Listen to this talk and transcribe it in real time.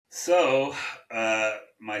So,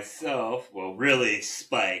 myself, well, really,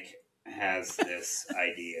 Spike has this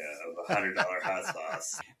idea of $100 hot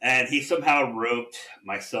sauce, and he somehow roped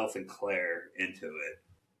myself and Claire into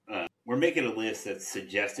it. We're making a list that's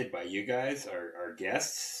suggested by you guys, our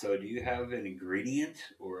guests. So, do you have an ingredient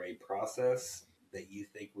or a process that you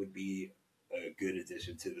think would be a good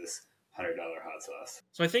addition to this $100 hot sauce?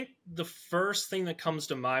 So I think the first thing that comes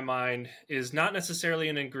to my mind is not necessarily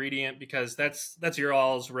an ingredient because that's your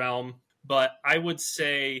all's realm, but I would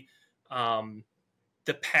say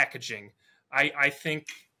the packaging. I think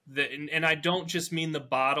that, and I don't just mean the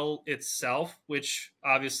bottle itself, which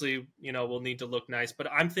obviously will need to look nice,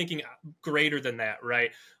 but I'm thinking greater than that,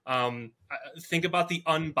 right? Think about the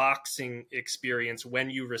unboxing experience when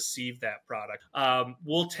you receive that product.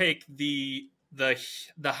 We'll take the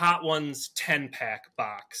Hot Ones 10-pack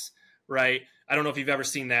box, right? I don't know if you've ever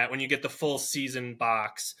seen that. When you get the full season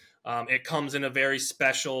box, it comes in a very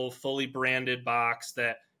special, fully branded box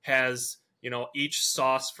that has, each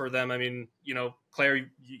sauce for them. I mean, Claire,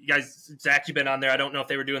 you guys, Zach, you've been on there. I don't know if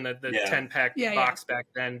they were doing the 10-pack box back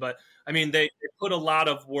then, but I mean, they put a lot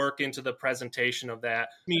of work into the presentation of that.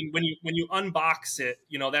 I mean, when you unbox it,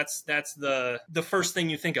 that's the first thing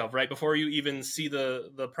you think of, right? Before you even see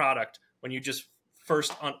the product. When you just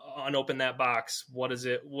first unopen that box, what is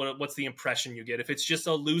it? What's the impression you get? If it's just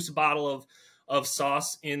a loose bottle of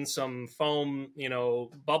sauce in some foam,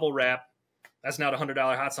 bubble wrap, that's not $100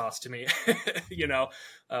 hot sauce to me,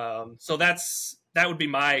 So that would be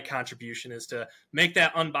my contribution, is to make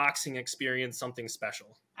that unboxing experience something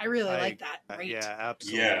special. I really like that. Great. Yeah,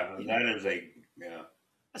 absolutely. Yeah, that is a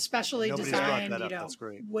specially designed, That's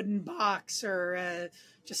great. wooden box or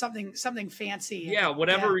just something fancy. Yeah,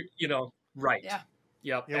 whatever, right. Yeah.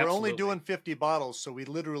 Yep. Yeah, we're only doing 50 bottles, so we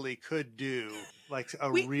literally could do like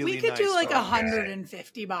we could do like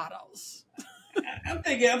 150 bottles. I'm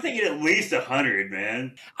thinking at least 100,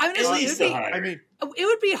 man. At least 100. I mean, it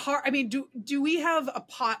would be hard. I mean, do we have a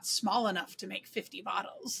pot small enough to make 50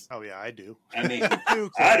 bottles? Oh yeah, I do. I mean,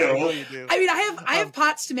 I know you do. I mean, I have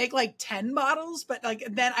pots to make like 10 bottles, but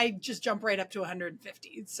then I just jump right up to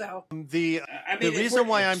 150. So the reason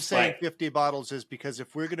why I'm saying 50 bottles is because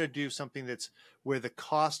if we're going to do something that's where the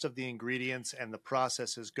cost of the ingredients and the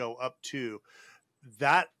processes go up to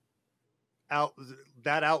that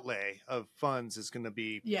outlay of funds is going to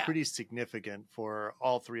be pretty significant for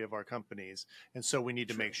all three of our companies. And so we need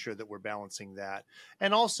to make sure that we're balancing that.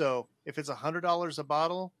 And also, if it's $100 a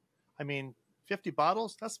bottle, I mean, 50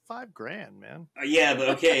 bottles, that's $5,000, man. Yeah, but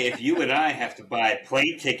okay, if you and I have to buy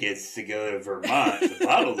plane tickets to go to Vermont to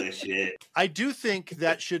bottle this shit. I do think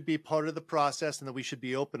that should be part of the process and that we should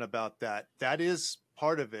be open about that. That is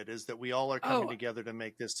part of it, is that we all are coming together to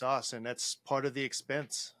make this sauce, and that's part of the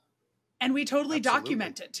expense. And we totally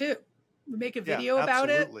document it too. We make a video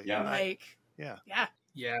about it. Yeah.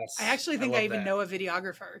 Yes. I actually think I even know a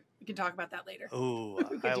videographer. We can talk about that later. Oh,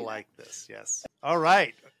 I like this. Yes. All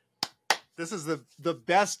right. This is the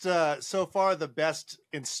best, so far, the best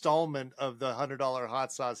installment of the $100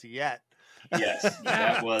 hot sauce yet. Yes.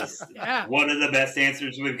 That was one of the best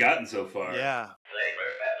answers we've gotten so far. Yeah.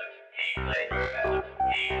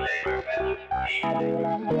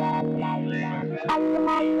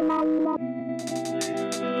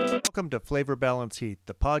 Welcome to Flavor Balance Heat,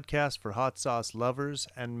 the podcast for hot sauce lovers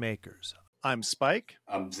and makers. I'm Spike.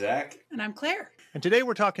 I'm Zach. And I'm Claire. And today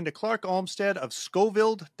we're talking to Clark Olmsted of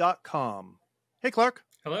Scoville.com. Hey, Clark.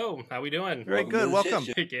 Hello. How we doing? Very good. Welcome.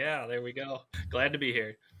 Yeah, there we go. Glad to be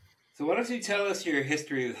here. So why don't you tell us your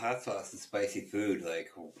history with hot sauce and spicy food? Like,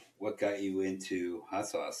 what got you into hot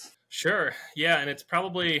sauce? Sure. Yeah, and it's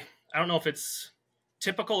probably, I don't know if it's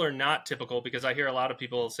typical or not typical, because I hear a lot of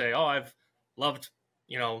people say, oh, I've loved,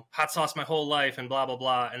 hot sauce my whole life and blah, blah,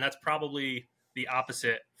 blah. And that's probably the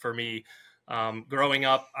opposite for me. Growing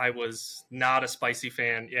up, I was not a spicy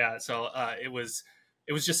fan. Yeah. So it was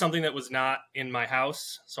just something that was not in my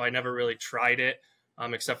house. So I never really tried it,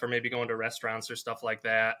 except for maybe going to restaurants or stuff like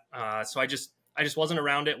that. So I just wasn't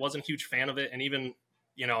around it, wasn't a huge fan of it. And even,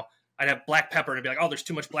 I'd have black pepper and I'd be like, oh, there's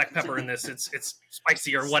too much black pepper in this. It's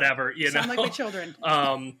spicy or whatever, Sound like my children.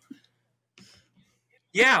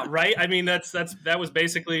 Yeah, right. I mean, that was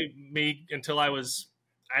basically me until I was,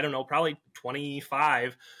 I don't know, probably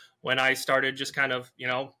 25 when I started just kind of,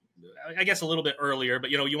 I guess a little bit earlier, but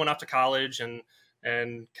you went off to college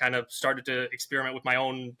and kind of started to experiment with my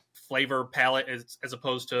own flavor palette as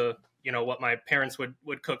opposed to, what my parents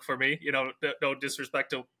would cook for me, no disrespect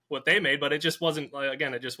to what they made, but it just wasn't,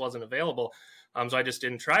 again, it just wasn't available. So I just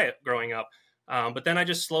didn't try it growing up. But then I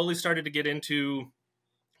just slowly started to get into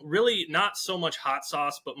really not so much hot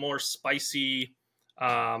sauce, but more spicy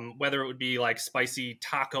whether it would be like spicy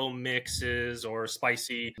taco mixes or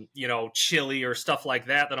spicy, chili or stuff like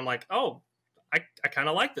that, that I'm like, oh, I kind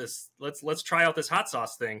of like this. Let's try out this hot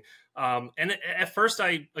sauce thing. And at first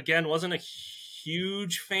I, again, wasn't a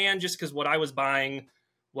huge fan just because what I was buying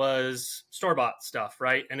was store-bought stuff,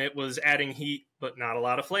 right? And it was adding heat, but not a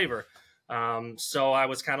lot of flavor. So I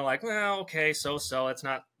was kind of like, well, okay, so that's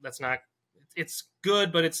not, it's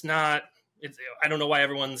good, but it's not, I don't know why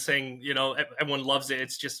everyone's saying, everyone loves it.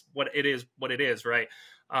 It's just what it is, right?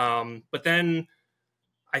 But then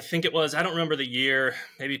I think it was, I don't remember the year,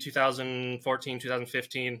 maybe 2014,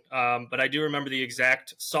 2015. But I do remember the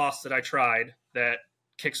exact sauce that I tried that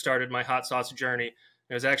kickstarted my hot sauce journey.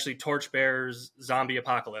 It was actually Torchbear's Zombie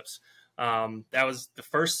Apocalypse. That was the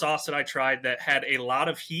first sauce that I tried that had a lot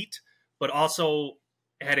of heat, but also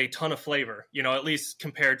had a ton of flavor, at least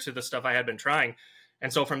compared to the stuff I had been trying.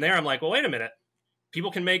 And so from there, I'm like, well, wait a minute.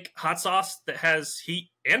 People can make hot sauce that has heat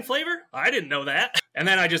and flavor? I didn't know that. And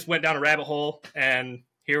then I just went down a rabbit hole, and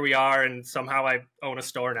here we are, and somehow I own a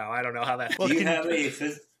store now. I don't know how that...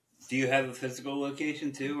 Do you have a physical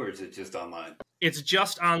location too, or is it just online? It's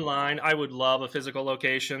just online. I would love a physical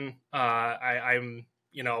location. I'm,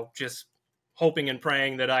 just hoping and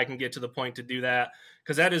praying that I can get to the point to do that,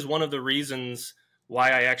 because that is one of the reasons why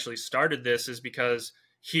I actually started this, is because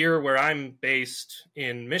here where I'm based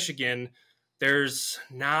in Michigan, there's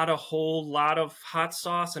not a whole lot of hot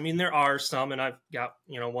sauce. I mean, there are some, and I've got,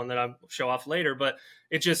 one that I'll show off later, but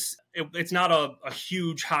it's not a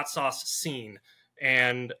huge hot sauce scene.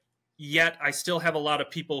 And yet I still have a lot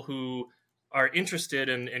of people who are interested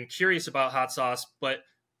and curious about hot sauce, but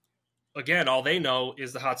again, all they know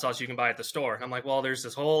is the hot sauce you can buy at the store. And I'm like, well, there's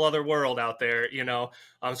this whole other world out there,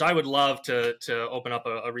 So I would love to open up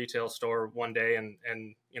a retail store one day and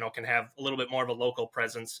can have a little bit more of a local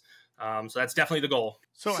presence. So that's definitely the goal.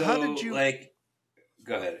 So how did you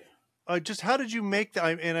go ahead. Just how did you make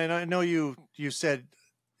that? And I know you said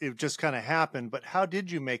it just kind of happened, but how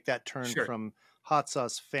did you make that turn from hot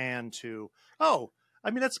sauce fan to,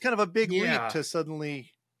 that's kind of a big leap to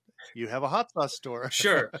suddenly you have a hot sauce store.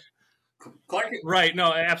 Sure. Clark, right.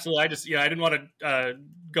 No, absolutely. I didn't want to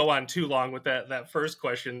go on too long with that first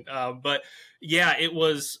question. But yeah,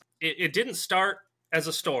 it didn't start as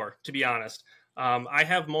a store, to be honest. I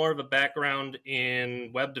have more of a background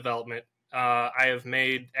in web development. I have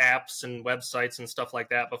made apps and websites and stuff like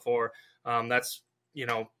that before. That's,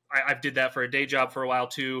 I did that for a day job for a while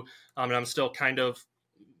too. And I'm still kind of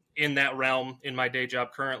in that realm in my day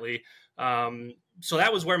job currently. So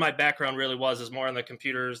that was where my background really was, is more on the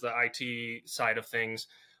computers, the IT side of things.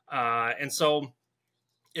 And so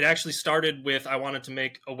it actually started with, I wanted to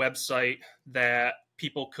make a website that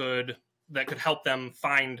that could help them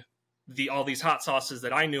find all these hot sauces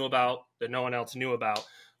that I knew about that no one else knew about.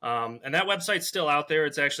 And that website's still out there.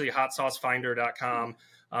 It's actually hotsaucefinder.com,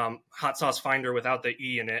 hot sauce finder without the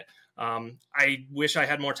E in it. I wish I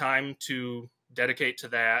had more time to dedicate to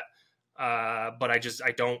that. But I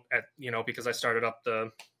don't, because I started up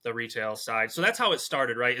the retail side. So that's how it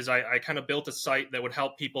started, right? Is I kind of built a site that would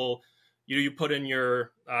help people. You put in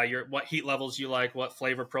your what heat levels you like, what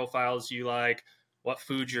flavor profiles you like, what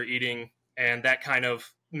foods you're eating, and that kind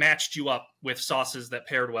of matched you up with sauces that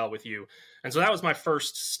paired well with you. And so that was my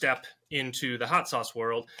first step into the hot sauce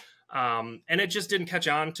world. And it just didn't catch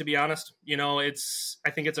on, to be honest.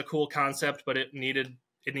 I think it's a cool concept, but it needed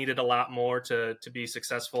a lot more to be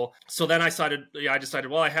successful. So then I decided,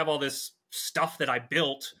 well, I have all this stuff that I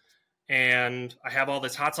built and I have all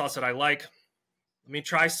this hot sauce that I like. Let me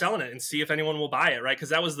try selling it and see if anyone will buy it, right? Because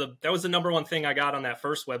that was the number one thing I got on that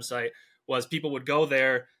first website, was people would go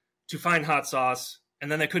there to find hot sauce and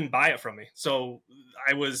then they couldn't buy it from me. So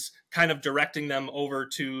I was kind of directing them over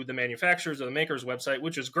to the manufacturers or the maker's website,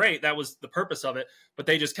 which was great. That was the purpose of it. But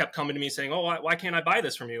they just kept coming to me saying, oh, why can't I buy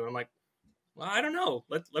this from you? And I'm like, well, I don't know.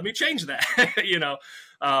 Let me change that,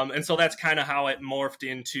 And so that's kind of how it morphed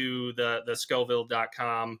into the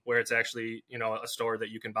Scoville.com, where it's actually, a store that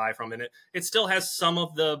you can buy from. And it still has some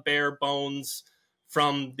of the bare bones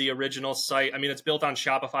from the original site. I mean, it's built on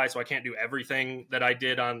Shopify, so I can't do everything that I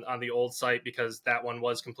did on the old site, because that one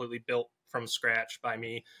was completely built from scratch by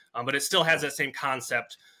me. But it still has that same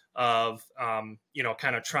concept of, kind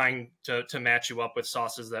of trying to match you up with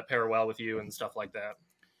sauces that pair well with you and stuff like that.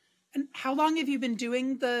 And how long have you been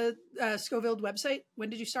doing the Scoville website? When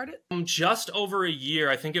did you start it? Just over a year.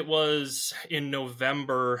 I think it was in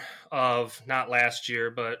November of, not last year,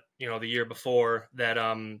 but the year before that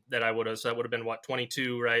I would have. So that would have been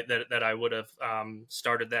 22, right? That I would have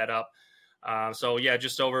started that up. So yeah,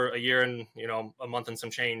 just over a year and a month and some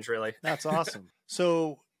change, really. That's awesome.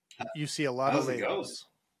 So you see a lot of labels.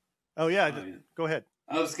 Oh yeah, go ahead.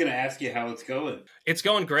 I was going to ask you how it's going. It's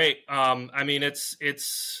going great. I mean,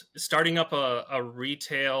 it's starting up a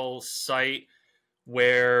retail site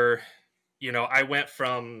where, you know, I went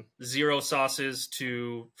from 0 sauces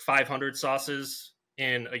to 500 sauces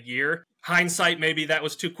in a year. Hindsight, maybe that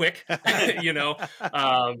was too quick, you know,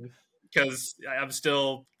 because I'm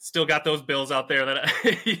still got those bills out there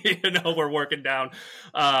that you know we're working down.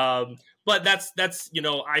 But that's you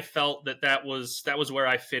know, I felt that was where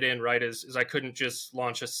I fit in, right? Is I couldn't just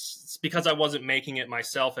launch because I wasn't making it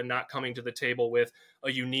myself and not coming to the table with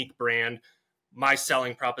a unique brand. My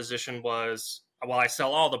selling proposition was, well, I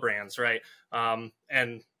sell all the brands, right?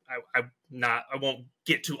 And I won't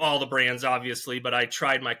get to all the brands, obviously, but I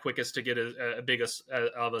tried my quickest to get a big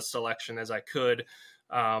of a selection as I could.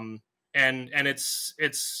 And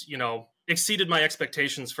it's, you know, exceeded my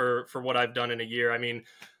expectations for what I've done in a year. I mean,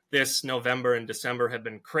 this November and December have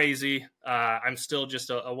been crazy. I'm still just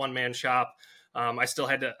a one-man shop. I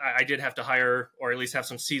did have to hire, or at least have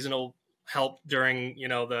some seasonal help during, you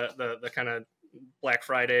know, the kind of Black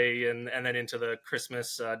Friday and then into the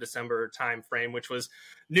Christmas, December time frame, which was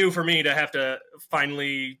new for me to have to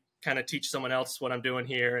finally kind of teach someone else what I'm doing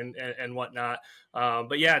here and whatnot.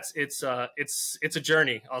 But yeah, it's a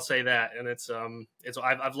journey. I'll say that. And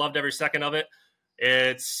I've loved every second of it.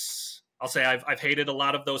 I'll say I've hated a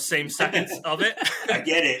lot of those same seconds of it. I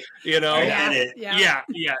get it. You know, I get it. Yeah,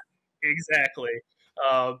 exactly.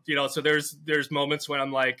 You know, so there's moments when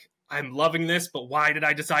I'm like, I'm loving this, but why did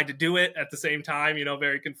I decide to do it at the same time? You know,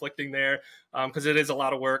 very conflicting there, because it is a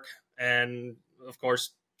lot of work. And of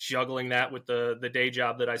course, juggling that with the day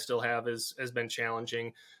job that I still have has been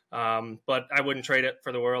challenging. But I wouldn't trade it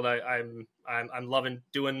for the world. I'm loving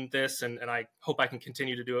doing this, and I hope I can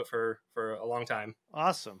continue to do it for a long time.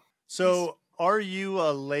 Awesome. So are you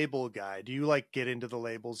a label guy? Do you like get into the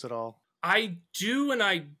labels at all? I do, and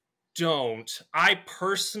I don't. I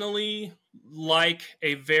personally like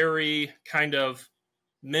a very kind of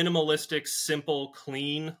minimalistic, simple,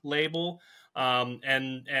 clean label. And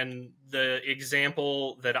the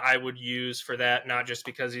example that I would use for that, not just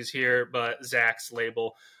because he's here, but Zach's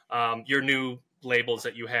label, your new labels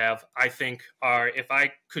that you have, I think are, if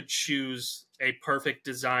I could choose a perfect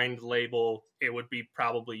designed label, it would be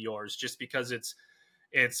probably yours, just because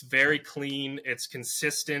it's very clean, it's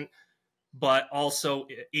consistent, but also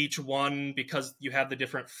each one, because you have the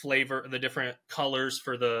different flavor, the different colors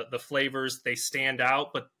for the flavors, they stand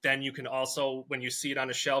out. But then you can also, when you see it on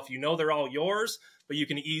a shelf, you know they're all yours, but you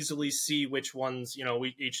can easily see which ones, you know,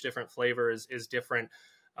 each different flavor is different.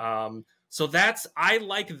 So I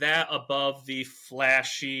like that above the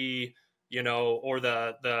flashy, you know, or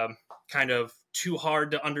the kind of too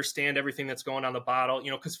hard to understand everything that's going on the bottle, you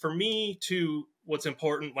know, because for me too, what's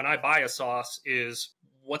important when I buy a sauce is,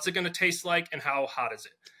 what's it going to taste like and how hot is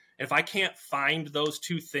it? And if I can't find those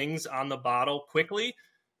two things on the bottle quickly,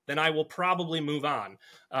 then I will probably move on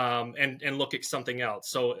and look at something else.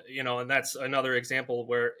 So, you know, and that's another example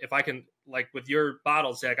where if I can, like with your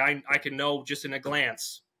bottle, Zach, I can know just in a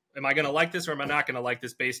glance, am I going to like this or am I not going to like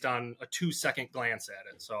this based on a 2-second glance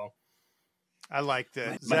at it? So I like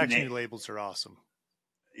that. Zach's new labels are awesome.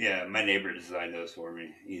 Yeah, my neighbor designed those for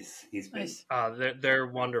me. He's been... Nice. They're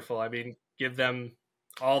wonderful. I mean, give them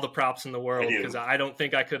all the props in the world, because I don't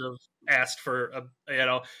think I could have asked for you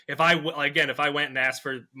know, if I went and asked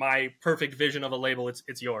for my perfect vision of a label,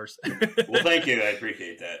 it's yours. Well, thank you. I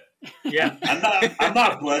appreciate that. Yeah, I'm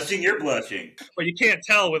not blushing. You're blushing. Well, you can't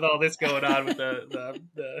tell with all this going on with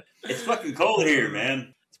the. It's fucking cold here,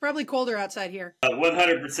 man. It's probably colder outside here.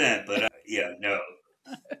 100%, but yeah, no.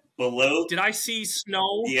 Below. Did I see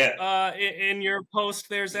snow? Yeah. In your post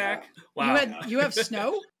there, Zach? Yeah. Wow. You have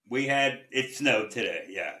snow? It snowed today,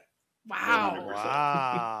 yeah.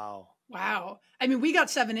 Wow. Wow. I mean, we got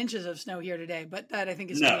 7 inches of snow here today, but that I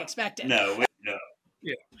think is to be expected. No.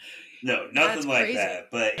 Yeah. No, nothing like crazy. That.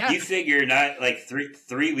 But you figure not like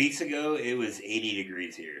 3 weeks ago, it was 80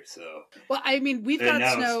 degrees here. So, well, I mean, we've got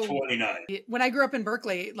now snow. It's 29. When I grew up in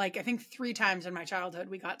Berkeley, like I think 3 times in my childhood,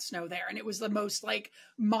 we got snow there, and it was the most like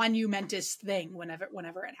monumentous thing whenever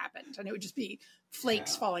it happened, and it would just be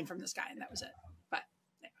flakes falling from the sky, and that was it. But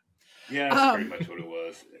yeah, that's pretty much what it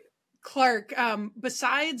was. Clark,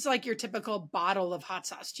 besides like your typical bottle of hot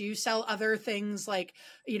sauce, do you sell other things like,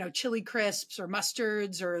 you know, chili crisps or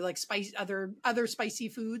mustards or like other spicy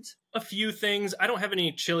foods? A few things. I don't have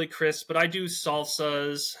any chili crisps, but I do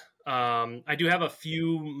salsas. I do have a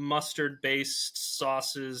few mustard-based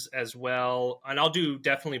sauces as well, and I'll do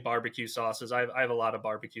definitely barbecue sauces. I have a lot of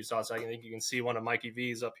barbecue sauce. I think you can see one of Mikey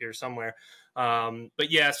V's up here somewhere. But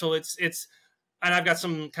yeah, so it's and I've got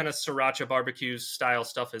some kind of sriracha barbecue style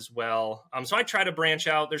stuff as well. So I try to branch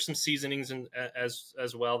out. There's some seasonings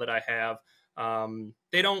as well that I have.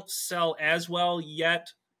 They don't sell as well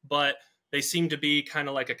yet, but they seem to be kind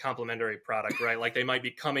of like a complementary product, right? Like they might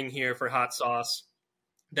be coming here for hot sauce,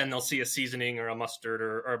 then they'll see a seasoning or a mustard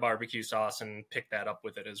or a barbecue sauce and pick that up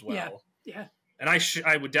with it as well. Yeah. And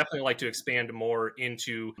I would definitely like to expand more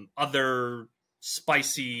into other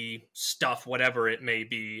spicy stuff, whatever it may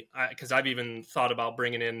be. Because I've even thought about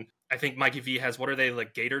bringing in, I think Mikey V has, what are they,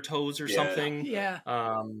 like gator toes or something? Yeah.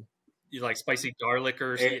 You like spicy garlic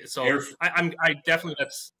or so. I definitely,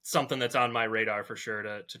 that's something that's on my radar for sure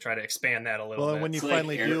to try to expand that a little bit. Well, and when you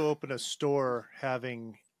finally do open a store,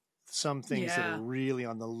 having some things that are really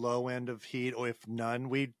on the low end of heat, or if none,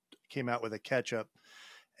 we came out with a ketchup,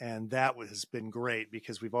 and that has been great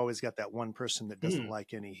because we've always got that one person that doesn't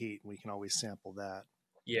like any heat, and we can always sample that.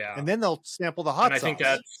 Yeah. And then they'll sample the hot sauce. I think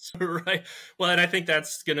that's right. Well, and I think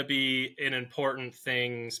that's going to be an important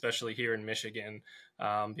thing, especially here in Michigan,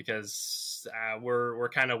 because we're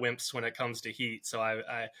kind of wimps when it comes to heat. So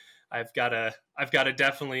I've got to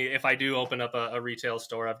definitely, if I do open up a retail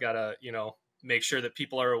store, I've got to, make sure that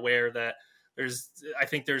people are aware that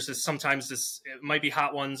sometimes this, it might be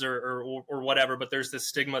hot ones or whatever, but there's this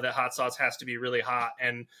stigma that hot sauce has to be really hot,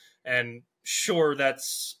 and sure,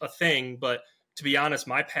 that's a thing, but to be honest,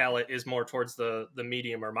 my palate is more towards the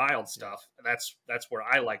medium or mild stuff. That's where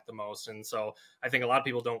I like the most. And so I think a lot of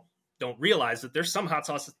people don't realize that there's some hot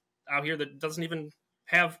sauce out here that doesn't even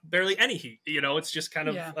have barely any heat. It's just kind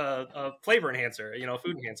of a flavor enhancer,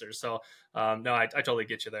 food enhancer. So no, I totally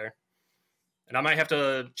get you there. And I might have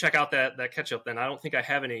to check out that ketchup then. I don't think I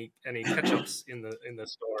have any ketchups in the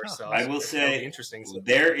store. So I will say, really interesting.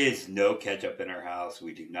 There is no ketchup in our house.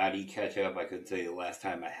 We do not eat ketchup. I couldn't tell you the last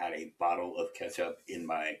time I had a bottle of ketchup in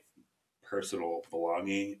my personal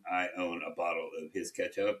belonging. I own a bottle of his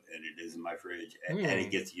ketchup, and it is in my fridge, and it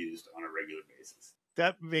gets used on a regular basis.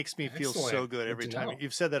 That makes me feel so good every time.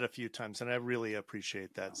 You've said that a few times, and I really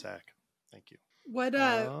appreciate that, Zach. Thank you. What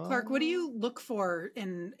Clark, what do you look for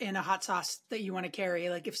in a hot sauce that you want to carry?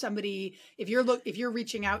 Like if you're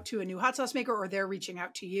reaching out to a new hot sauce maker or they're reaching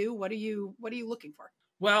out to you, what are you looking for?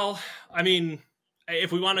 Well, I mean,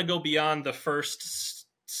 if we want to go beyond the first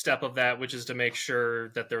step of that, which is to make sure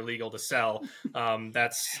that they're legal to sell,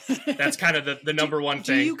 that's kind of the number one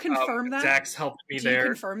thing. Do you confirm that? Zach's helped me there. Do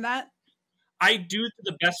you confirm that? I do to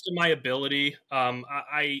the best of my ability.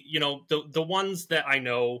 The ones that I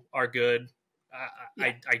know are good.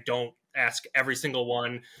 I don't ask every single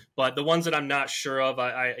one, but the ones that I'm not sure of,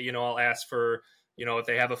 I'll ask for, if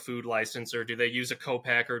they have a food license, or do they use a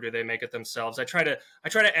co-packer, or do they make it themselves? I try to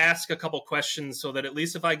ask a couple questions so that at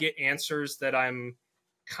least if I get answers that I'm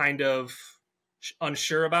kind of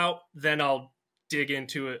unsure about, then I'll dig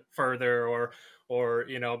into it further, or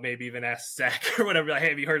maybe even ask Zach or whatever. Like, hey,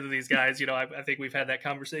 have you heard of these guys? I think we've had that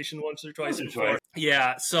conversation once or twice before.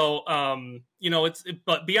 Yeah. So,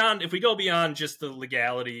 but beyond, if we go beyond just the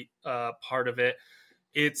legality part of it,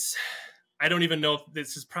 I don't even know if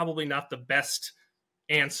this is probably not the best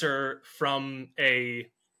answer from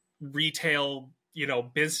a retail,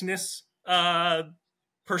 business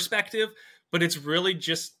perspective, but it's really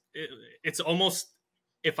just, it's almost,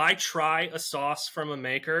 if I try a sauce from a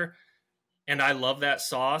maker and I love that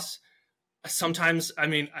sauce, sometimes,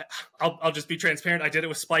 I'll just be transparent. I did it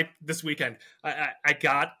with Spike this weekend. I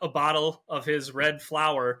got a bottle of his red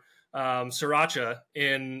flour sriracha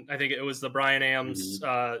in, I think it was the Brian Am's,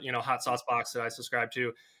 hot sauce box that I subscribe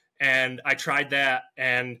to. And I tried that,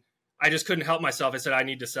 and I just couldn't help myself. I said, I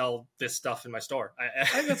need to sell this stuff in my store.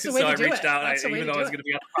 That's the way to do it. So I reached out, even though I was going to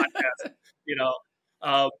be on the podcast,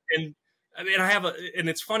 and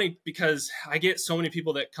it's funny because I get so many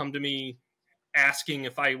people that come to me asking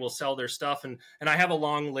if I will sell their stuff. And I have a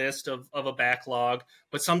long list of a backlog,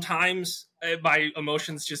 but sometimes my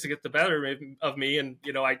emotions just to get the better of me. And,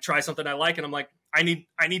 I try something I like and I'm like, I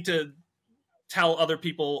need to tell other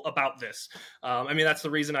people about this. That's the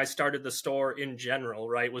reason I started the store in general,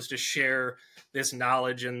 right? Was to share this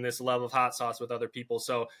knowledge and this love of hot sauce with other people.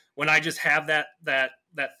 So when I just have that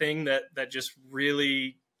thing that just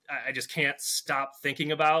really, I just can't stop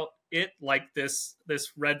thinking about it, like this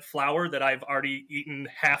red flour that I've already eaten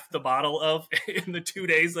half the bottle of in the 2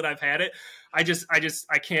 days that I've had it. I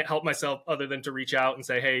can't help myself other than to reach out and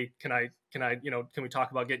say, hey, can we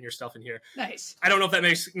talk about getting your stuff in here? Nice. I don't know if that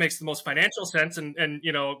makes the most financial sense, and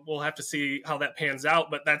we'll have to see how that pans out,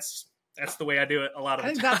 but that's the way I do it a lot of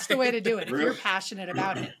the time. I think that's the way to do it. If you're passionate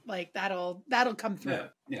about it, like that'll come through.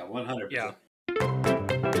 Yeah, 100%. Yeah.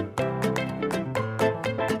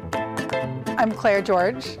 I'm Claire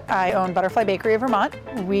George. I own Butterfly Bakery of Vermont.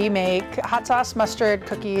 We make hot sauce, mustard,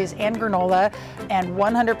 cookies, and granola, and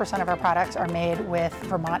 100% of our products are made with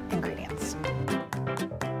Vermont ingredients.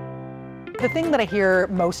 The thing that I hear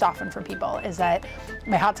most often from people is that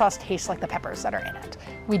my hot sauce tastes like the peppers that are in it.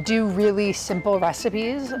 We do really simple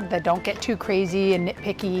recipes that don't get too crazy and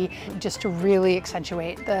nitpicky, just to really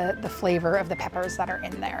accentuate the flavor of the peppers that are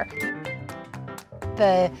in there.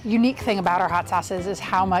 The unique thing about our hot sauces is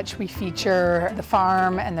how much we feature the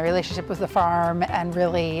farm and the relationship with the farm and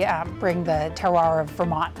really bring the terroir of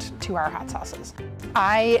Vermont to our hot sauces.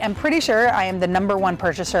 I am pretty sure I am the #1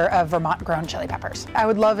 purchaser of Vermont-grown chili peppers. I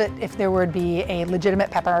would love it if there would be a legitimate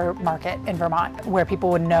pepper market in Vermont where people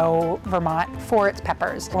would know Vermont for its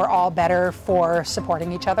peppers. We're all better for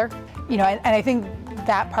supporting each other. You know, and I think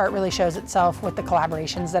that part really shows itself with the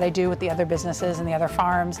collaborations that I do with the other businesses and the other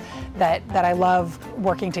farms, that I love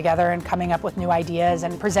working together and coming up with new ideas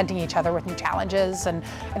and presenting each other with new challenges. And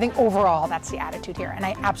I think overall that's the attitude here. And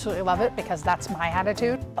I absolutely love it because that's my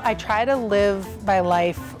attitude. I try to live my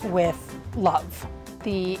life with love.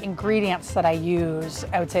 The ingredients that I use,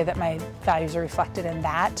 I would say that my values are reflected in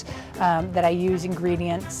that, that I use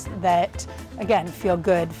ingredients that, again, feel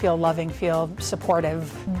good, feel loving, feel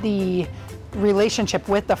supportive. The relationship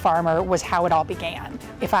with the farmer was how it all began.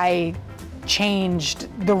 If I changed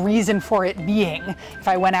the reason for it being, if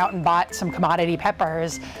I went out and bought some commodity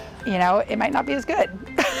peppers, you know, it might not be as good.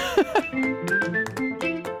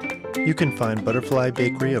 You can find Butterfly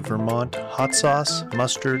Bakery of Vermont hot sauce,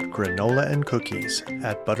 mustard, granola, and cookies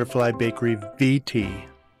at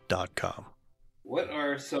butterflybakeryvt.com. What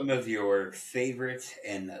are some of your favorite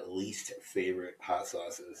and least favorite hot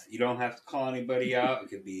sauces? You don't have to call anybody out. It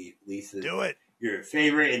could be least Do it. Your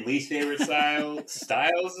favorite and least favorite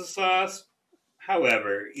styles of sauce.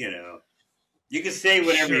 However, you know, you can say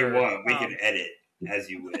whatever you want. We can edit as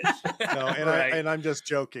you wish. No, and, Right. I'm just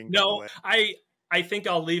joking. No, I think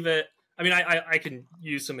I'll leave it. I mean, I can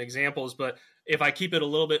use some examples, but if I keep it a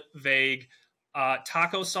little bit vague,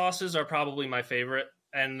 taco sauces are probably my favorite.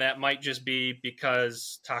 And that might just be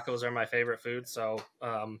because tacos are my favorite food. So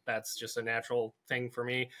that's just a natural thing for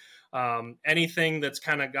me. Anything that's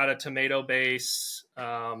kind of got a tomato base,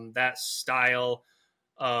 that style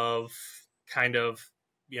of kind of,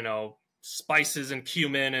 you know, spices and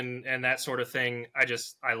cumin and that sort of thing,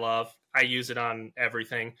 I love. I use it on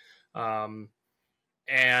everything. And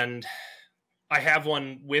I have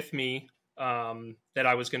one with me that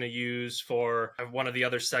I was going to use for one of the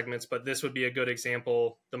other segments, but this would be a good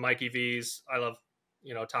example. The Mikey V's. I love,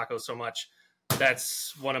 you know, tacos so much.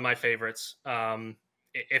 That's one of my favorites.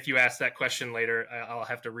 If you ask that question later, I'll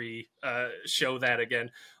have to show that again.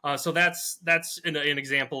 So that's an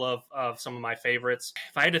example of some of my favorites.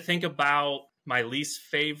 If I had to think about my least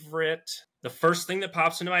favorite, the first thing that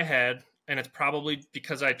pops into my head, and it's probably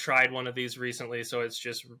because I tried one of these recently, so it's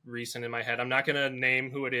just recent in my head. I'm not going to name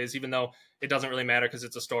who it is, even though it doesn't really matter because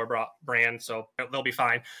it's a store-bought brand, so they'll be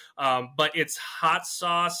fine. But it's hot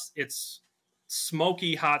sauce. It's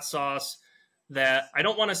smoky hot sauce that I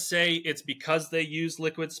don't want to say it's because they use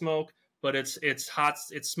liquid smoke, but it's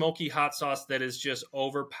smoky hot sauce that is just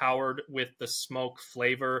overpowered with the smoke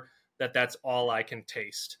flavor. That's all I can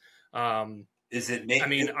taste. Is it made? I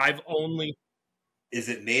mean, Is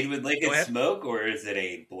it made with liquid smoke, or is it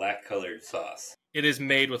a black colored sauce? It is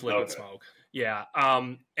made with liquid smoke. Yeah.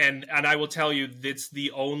 And I will tell you, it's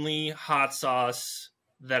the only hot sauce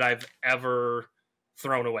that I've ever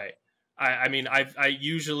thrown away. I mean, I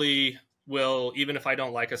usually will, even if I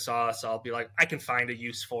don't like a sauce, I'll be like, I can find a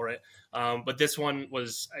use for it. But this one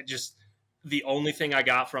was the only thing I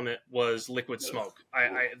got from it was liquid smoke.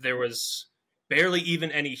 There was barely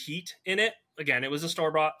even any heat in it. Again, it was a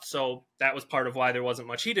store-bought, so that was part of why there wasn't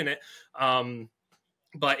much heat in it.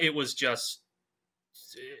 But it was just,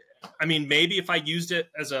 I mean, maybe if I used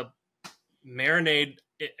it as a marinade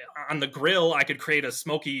on the grill, I could create a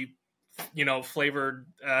smoky, you know, flavored,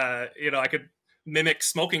 I could mimic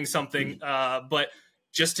smoking something. But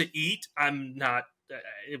just to eat, I'm not,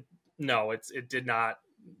 it did not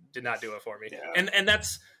do it for me. Yeah. And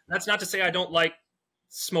that's not to say I don't like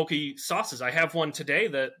smoky sauces. I have one today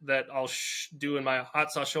that I'll do in my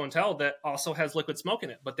hot sauce show and tell that also has liquid smoke in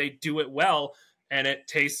it, but they do it well and it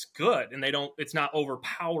tastes good, and it's not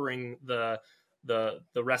overpowering the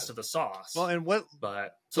rest of the sauce. Well, and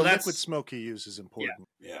so that's liquid smoke you use is important.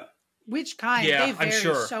 Yeah. Which kind? Yeah, they vary I'm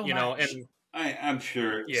sure. So you know, much. and I'm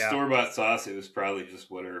sure store-bought sauce, it was probably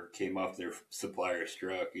just whatever came off their supplier's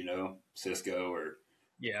truck, you know, Cisco or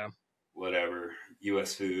whatever,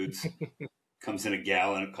 U.S. Foods. Comes in a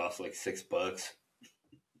gallon, it costs like $6.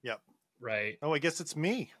 Yep. Right. Oh, I guess it's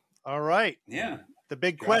me. All right. Yeah. the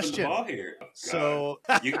big Dropping question. the ball here. So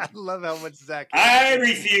I love how much Zach. I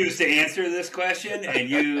refuse to answer this question, and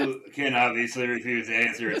you can obviously refuse to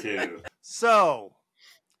answer it too. So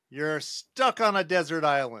you're stuck on a desert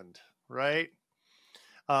island, right?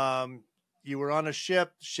 You were on a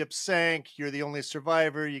ship sank. You're the only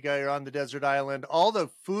survivor. You're on the desert island. All the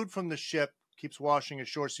food from the ship keeps washing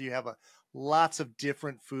ashore, so you have lots of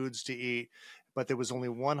different foods to eat. But there was only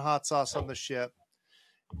one hot sauce on the ship.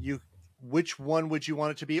 Which one would you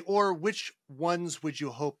want it to be, or which ones would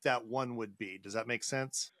you hope that one would be? Does that make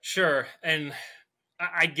sense? Sure. And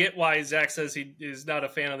I get why Zach says he is not a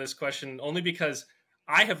fan of this question, only because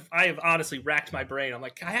I have honestly racked my brain. I'm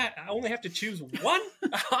like, I only have to choose one?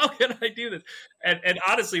 How can I do this? And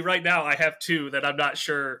honestly, right now I have two that I'm not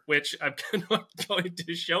sure which I'm going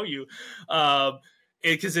to show you,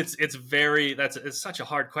 because it's such a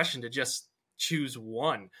hard question to just choose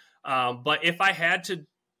one. But if I had to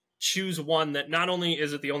choose one that not only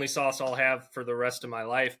is it the only sauce I'll have for the rest of my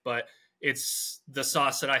life, but it's the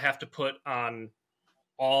sauce that I have to put on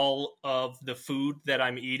all of the food that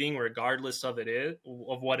I'm eating, regardless of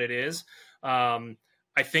what it is. I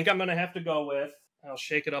think I'm going to have to go with, I'll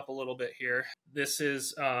shake it up a little bit here. This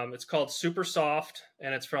is, it's called Super Soft,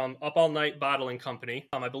 and it's from Up All Night Bottling Company.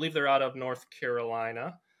 I believe they're out of North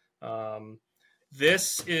Carolina.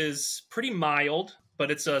 This is pretty mild,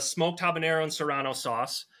 but it's a smoked habanero and serrano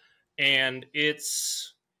sauce, and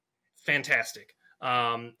it's fantastic.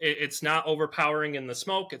 It's not overpowering in the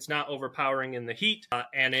smoke. It's not overpowering in the heat.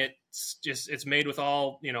 And it's made with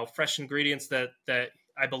all, fresh ingredients that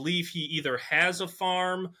I believe he either has a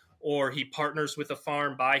farm or he partners with a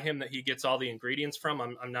farm by him that he gets all the ingredients from.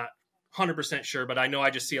 I'm not 100% sure, but I know I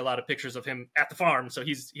just see a lot of pictures of him at the farm. So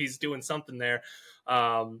he's doing something there,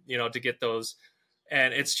 to get those.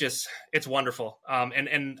 And it's wonderful.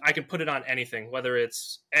 And I can put it on anything, whether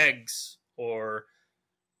it's eggs or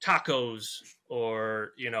tacos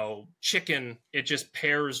or, chicken. It just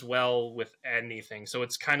pairs well with anything. So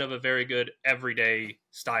it's kind of a very good everyday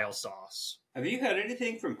style sauce. Have you had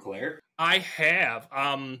anything from Claire? I have.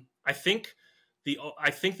 I think the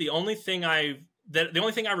only thing the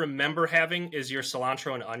only thing I remember having is your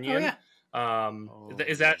cilantro and onion. Oh, yeah.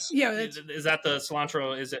 Is that the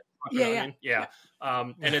cilantro? Is it? Yeah. Yeah.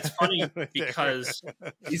 And it's funny because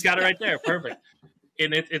he's got it right there. Perfect.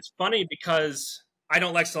 And it's funny because I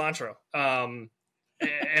don't like cilantro. And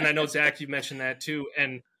I know Zach, you mentioned that too.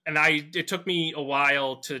 And it took me a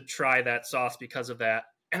while to try that sauce because of that.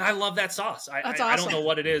 And I love that sauce. Awesome. I don't know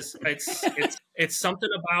what it is. It's something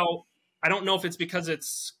about, I don't know if it's because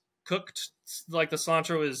it's cooked, like the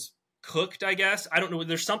cilantro is cooked, I guess. I don't know.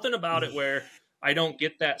 There's something about it where I don't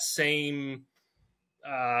get that same,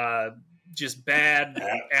 just bad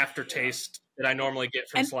aftertaste that I normally get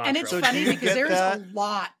from cilantro. And it's funny because there's a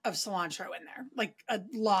lot of cilantro in there, like a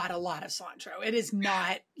lot of cilantro. It is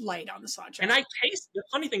not light on the cilantro. And the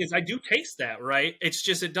funny thing is I do taste that, right? It's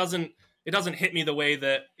just, it doesn't hit me the way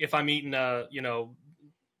that if I'm eating a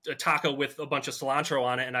taco with a bunch of cilantro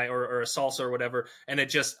on it and or a salsa or whatever. And I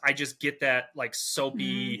just get that like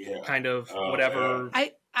soapy kind of whatever.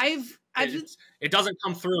 It doesn't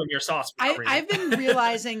come through in your sauce. I've been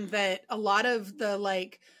realizing that a lot of the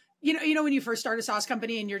when you first start a sauce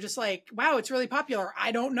company and you're just like, wow, it's really popular.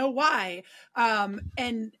 I don't know why.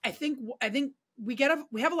 And I think we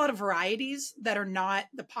have a lot of varieties that are not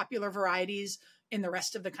the popular varieties in the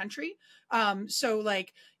rest of the country. So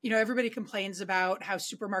everybody complains about how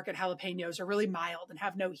supermarket jalapenos are really mild and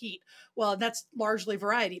have no heat. Well, that's largely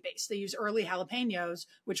variety based. They use early jalapenos,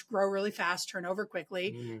 which grow really fast, turn over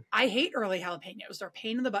quickly. Mm. I hate early jalapenos. They're a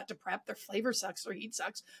pain in the butt to prep. Their flavor sucks, their heat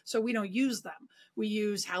sucks. So we don't use them. We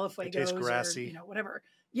use jalafuegos or whatever.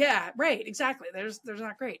 Yeah, right. Exactly. There's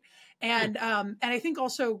not great. And I think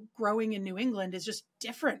also growing in New England is just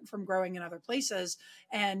different from growing in other places.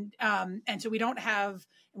 And so we don't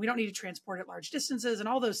need to transport at large distances and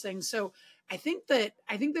all those things. So I think that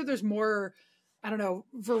there's more, I don't know,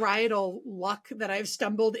 varietal luck that I've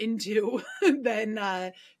stumbled into than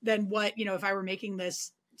what, if I were making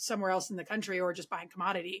this somewhere else in the country or just buying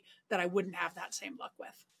commodity, that I wouldn't have that same luck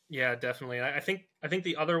with. Yeah, definitely. I think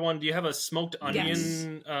the other one, do you have a smoked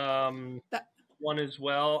onion one as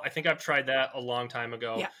well? I think I've tried that a long time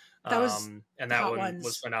ago. Yeah. That was and that one ones.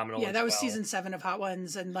 Was phenomenal. Yeah, that was season 7 of Hot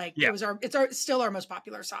Ones, and it's still our most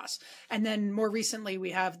popular sauce. And then more recently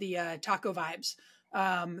we have the Taco Vibes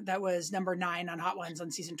that was number 9 on Hot Ones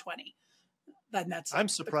on season 20. I'm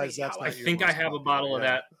surprised that's not I think I have a bottle of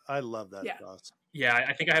that. I love that sauce. Yeah,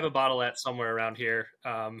 I think I have a bottle at somewhere around here.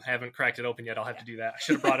 Haven't cracked it open yet. I'll have to do that. I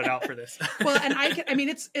should have brought it out for this. Well, and I mean,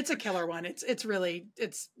 it's a killer one. It's really,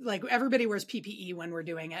 it's like everybody wears PPE when we're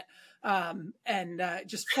doing it. And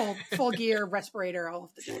just full gear, respirator,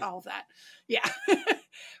 all of that. Yeah.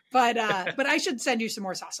 But I should send you some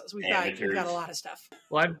more sauces. We've got a lot of stuff.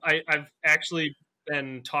 Well, I've actually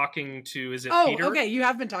been talking to, is it Peter? Oh, okay. You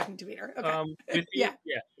have been talking to Peter. Okay.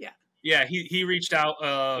 Yeah, he reached out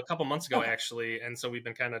a couple months ago, actually, and so we've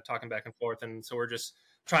been kind of talking back and forth, and so we're just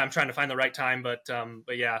I'm trying to find the right time, but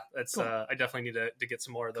yeah, that's cool. I definitely need to get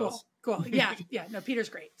some more of those. Cool. Yeah. No, Peter's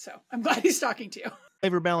great, so I'm glad he's talking to you.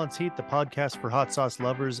 Flavor Balance Heat, the podcast for hot sauce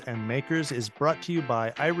lovers and makers, is brought to you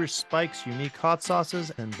by Irish Spike's unique hot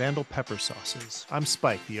sauces and Vandal pepper sauces. I'm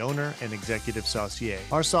Spike, the owner and executive saucier.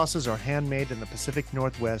 Our sauces are handmade in the Pacific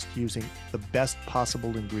Northwest using the best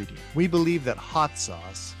possible ingredient. We believe that hot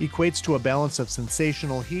sauce equates to a balance of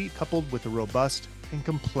sensational heat coupled with a robust and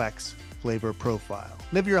complex flavor profile.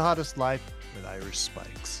 Live your hottest life with Irish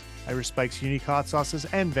Spikes. Irish Spike's unique hot sauces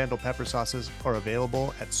and Vandal pepper sauces are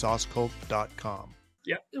available at saucecult.com.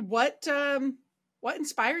 Yeah. What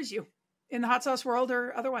inspires you in the hot sauce world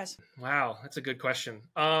or otherwise? Wow, that's a good question.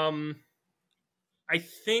 I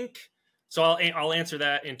think so. I'll answer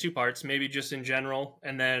that in two parts, maybe just in general,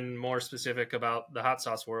 and then more specific about the hot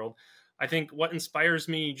sauce world. I think what inspires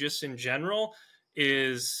me just in general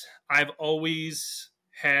is I've always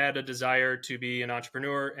had a desire to be an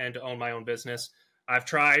entrepreneur and to own my own business. I've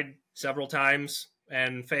tried several times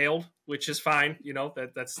and failed, which is fine. You know,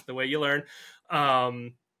 that's the way you learn.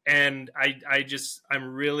 And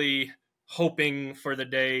I'm really hoping for the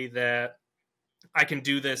day that I can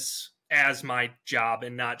do this as my job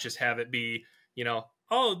and not just have it be, you know,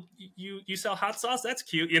 oh, you sell hot sauce? That's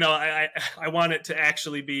cute. You know, I want it to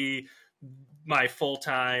actually be my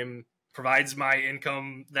full-time, provides my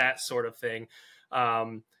income, that sort of thing.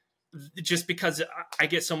 Just because I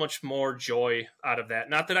get so much more joy out of that.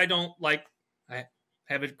 Not that I don't I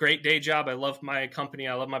have a great day job. I love my company.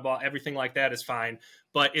 I love my boss. Everything like that is fine.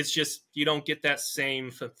 But it's just, you don't get that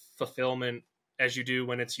same fulfillment as you do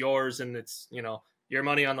when it's yours and it's, you know, your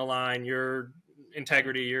money on the line, your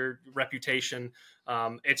integrity, your reputation.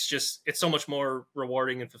 It's so much more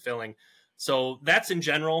rewarding and fulfilling. So that's in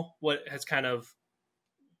general what has kind of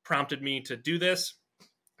prompted me to do this.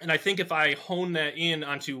 And I think if I hone that in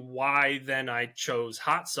onto why then I chose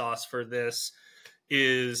hot sauce for this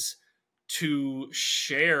is to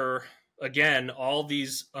share, again, all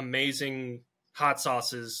these amazing hot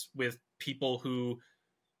sauces with people who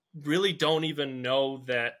really don't even know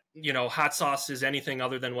that, you know, hot sauce is anything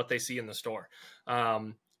other than what they see in the store.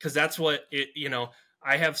 Because that's what it, you know,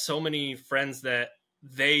 I have so many friends that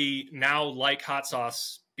they now like hot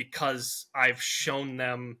sauce because I've shown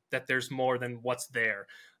them that there's more than what's there.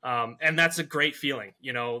 And that's a great feeling,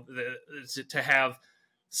 you know, to have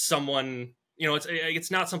someone, you know, it's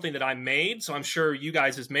not something that I made. So I'm sure you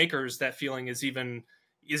guys as makers, that feeling is even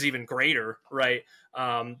greater. Right.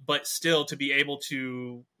 But still to be able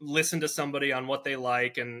to listen to somebody on what they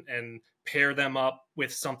like and pair them up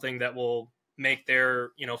with something that will make their,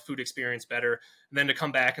 you know, food experience better. And then to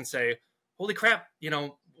come back and say, holy crap, you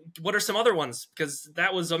know, what are some other ones? Because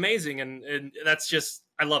that was amazing. And that's just,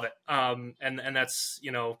 I love it. And that's,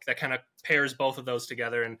 you know, that kind of pairs both of those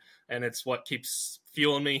together. And it's what keeps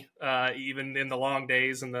fueling me, even in the long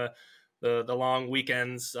days and the long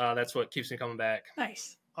weekends. That's what keeps me coming back.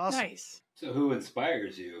 Nice. Awesome. Nice. So who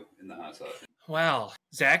inspires you in the hot sauce? Wow.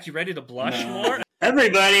 Zach, you ready to blush more?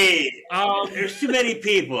 Everybody! There's too many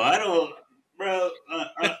people. I don't...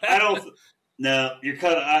 No,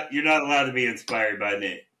 you're not allowed to be inspired by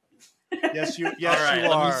me. Yes, you. Yes, all right,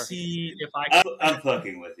 you are. Let me see if I can... I'm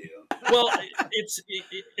fucking with you. Well,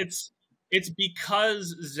 it's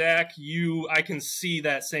because Zach, I can see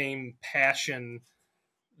that same passion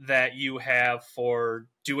that you have for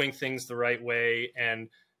doing things the right way, and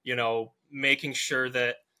you know, making sure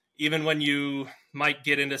that even when you might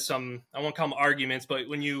get into some, I won't call them arguments, but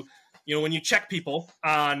when you check people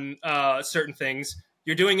on certain things,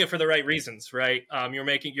 you're doing it for the right reasons, right?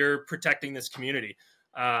 You're protecting this community.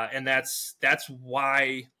 And that's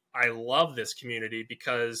why I love this community,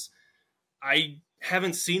 because I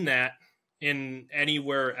haven't seen that in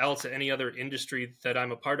anywhere else, any other industry that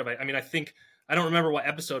I'm a part of. I mean, I don't remember what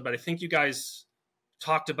episode, but I think you guys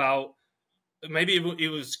talked about, maybe it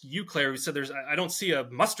was you, Claire, who said I don't see a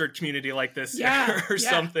mustard community like this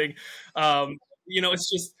something. You know,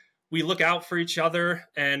 it's just, we look out for each other.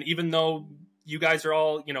 And even though you guys are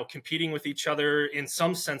all, you know, competing with each other in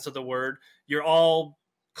some sense of the word, you're all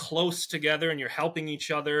close together and you're helping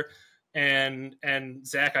each other. And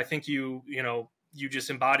Zach, I think you just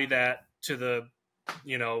embody that to the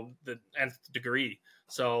the nth degree.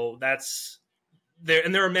 So that's there.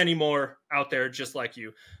 And there are many more out there just like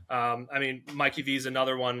you. I mean, Mikey V is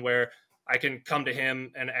another one where I can come to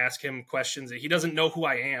him and ask him questions that he doesn't know who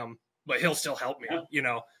I am, but he'll still help me.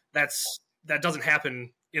 Yeah. That doesn't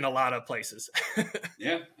happen in a lot of places.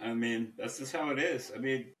 Yeah. I mean, that's just how it is. I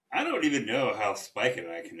mean, I don't even know how Spike and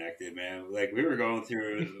I connected, man. Like, we were trying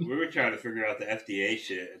to figure out the FDA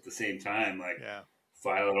shit at the same time, like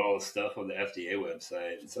filing all the stuff on the FDA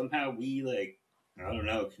website. And somehow we, like, I don't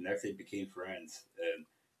know, connected, became friends. And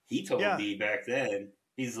he told me back then,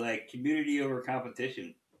 he's like, community over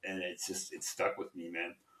competition. And it stuck with me,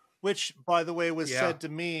 man. Which, by the way, was said to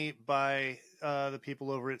me by the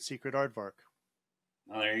people over at Secret Aardvark.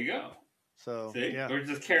 Oh, there you go. So, see, we're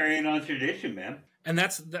just carrying on tradition, man. And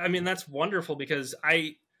that's wonderful, because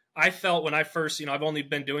I felt when I first, I've only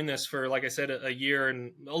been doing this for, like I said, a year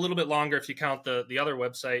and a little bit longer if you count the other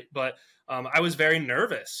website. But I was very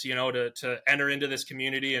nervous, to enter into this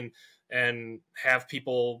community and have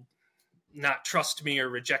people not trust me or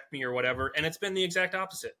reject me or whatever. And it's been the exact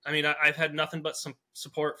opposite. I mean, I've had nothing but some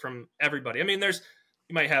support from everybody. I mean,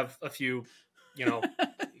 you might have a few,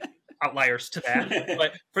 outliers to that,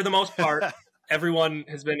 but for the most part, everyone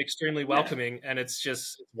has been extremely welcoming, and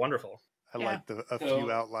it's wonderful. I like a few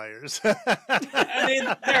outliers. I mean,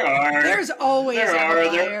 there's always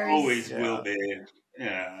outliers. There always will be.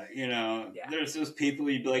 Yeah, there's those people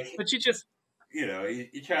you'd be like, but you just, you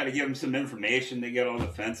try to give them some information, they get all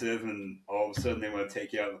defensive, and all of a sudden they want to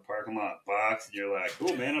take you out of the parking lot box, and you're like,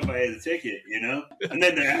 cool, man, I'll buy you the ticket, and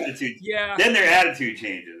then their attitude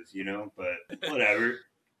changes, but whatever.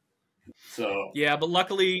 So but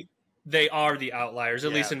luckily they are the outliers,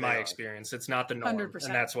 at least in my experience. It's not the norm, 100%.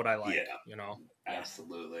 And that's what I like.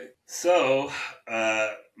 Absolutely. So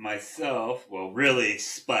really,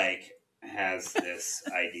 Spike has this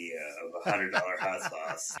idea of $100 hot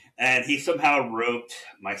sauce, and he somehow roped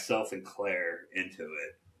myself and Claire into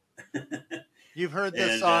it. You've heard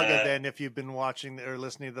the saga then, if you've been watching or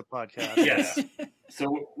listening to the podcast. Yes.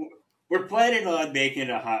 So we're planning on making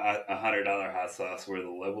a $100 hot sauce where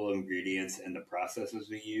the level of ingredients and the processes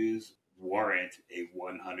we use warrant a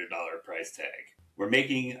 $100 price tag. We're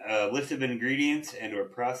making a list of ingredients and or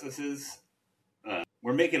processes.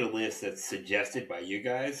 We're making a list that's suggested by you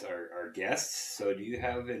guys, our guests. So do you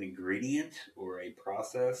have an ingredient or a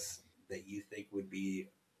process that you think would be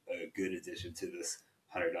a good addition to this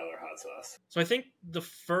 $100 hot sauce? So I think the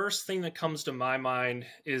first thing that comes to my mind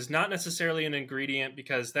is not necessarily an ingredient,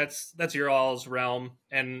 because that's your all's realm,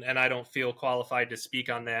 and I don't feel qualified to speak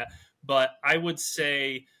on that. But I would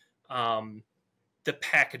say the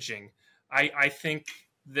packaging. I think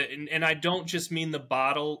that, and I don't just mean the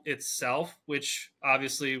bottle itself, which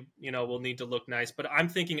obviously, will need to look nice, but I'm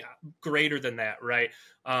thinking greater than that, right?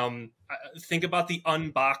 Think about the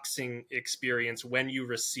unboxing experience when you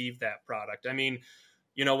receive that product. I mean,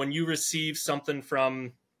 when you receive something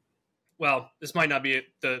from, well, this might not be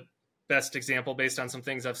the best example based on some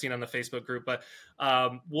things I've seen on the Facebook group, but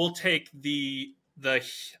we'll take the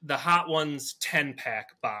Hot Ones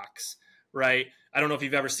 10-pack box, right? I don't know if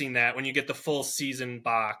you've ever seen that. When you get the full season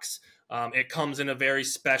box, it comes in a very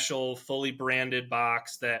special, fully branded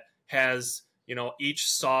box that has, each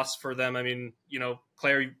sauce for them. I mean,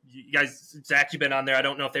 Claire, you guys, Zach, you've been on there. I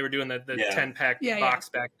don't know if they were doing the 10-pack box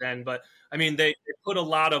back then, but I mean, they put a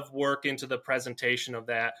lot of work into the presentation of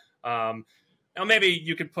that. Now, maybe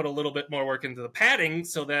you could put a little bit more work into the padding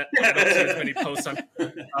so that I don't see as many posts on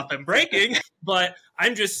them breaking. But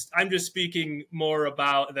I'm just speaking more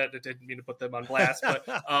about that. I didn't mean to put them on blast, but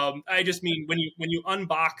I just mean when you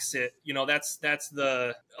unbox it,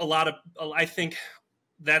 I think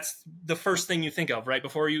that's the first thing you think of, right?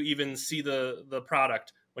 Before you even see the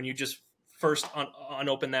product, when you just first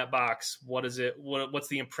unopen that box, what's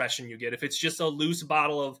the impression you get? If it's just a loose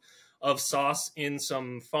bottle of sauce in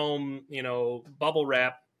some foam, bubble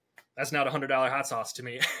wrap, that's not $100 hot sauce to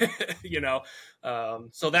me,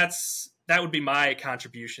 So that would be my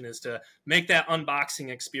contribution, is to make that unboxing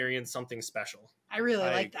experience something special. I really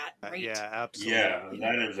like that. Great. Yeah, absolutely. Yeah,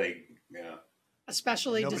 that is a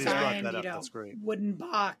specially Nobody's designed, That's great. wooden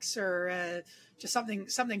box or just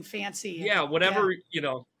something fancy. Yeah, whatever,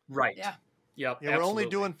 right. Yeah. Yep, yeah, we're only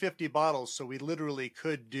doing 50 bottles, so we literally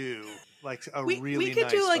could do like we could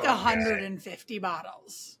nice do like bottle. 150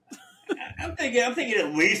 bottles. I'm thinking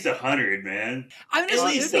at least 100, man. I mean, At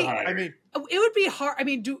least 100. I mean, it would be hard. I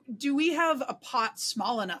mean, do we have a pot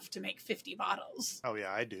small enough to make 50 bottles? oh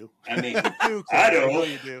yeah, I do. I mean, I do. I Claire, don't. know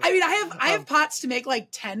you do. I mean, I have pots to make like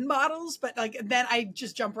 10 bottles, but like then I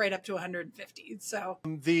just jump right up to 150. So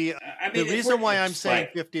The reason why I'm saying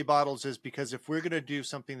 50 bottles is because if we're going to do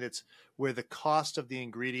something that's where the cost of the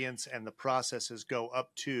ingredients and the processes go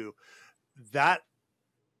up to that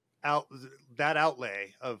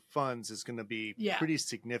outlay of funds is going to be pretty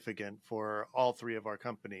significant for all three of our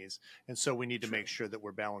companies. And so we need to make sure that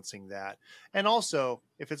we're balancing that. And also,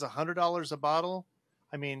 if it's $100 a bottle,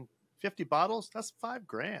 I mean, 50 bottles, that's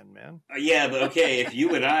 $5,000, man. Yeah, but okay, if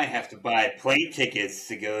you and I have to buy plane tickets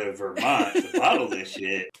to go to Vermont to bottle this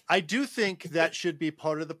shit. I do think that should be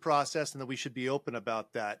part of the process and that we should be open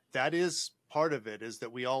about that. That is part of it, is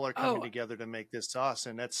that we all are coming together to make this sauce,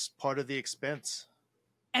 and that's part of the expense.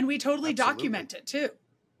 And we totally document it too.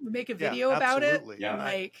 We make a video about it. Yeah.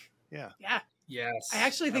 Like, yeah. Yes. I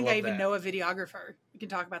actually think I even know a videographer. We can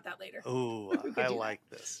talk about that later. Oh, I like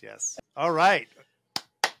this. Yes. All right.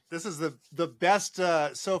 This is the best,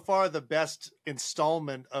 so far, the best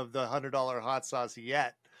installment of the $100 hot sauce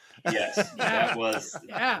yet. Yes, that was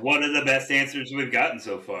one of the best answers we've gotten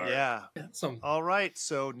so far. Yeah. Awesome. All right.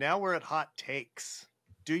 So now we're at hot takes.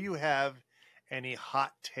 Do you have any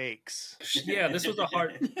hot takes? Yeah, this was a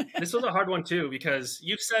hard one too, because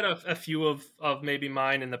you've said a few of maybe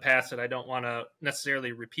mine in the past that I don't want to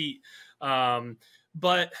necessarily repeat.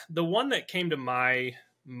 But the one that came to my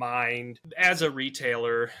mind as a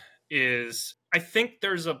retailer is, I think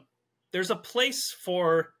there's a place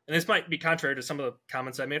for, and this might be contrary to some of the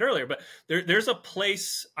comments I made earlier, but there's a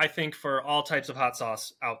place, I think, for all types of hot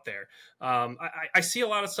sauce out there. I see a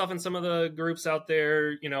lot of stuff in some of the groups out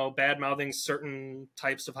there, bad-mouthing certain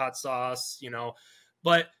types of hot sauce,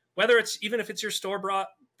 but whether even if it's your store-bought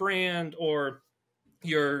brand or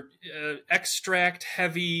your extract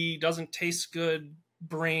heavy, doesn't taste good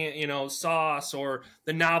brand, sauce, or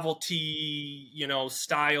the novelty,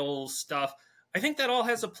 style stuff, I think that all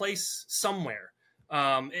has a place somewhere.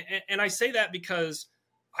 And I say that because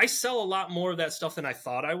I sell a lot more of that stuff than I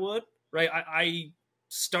thought I would, right? I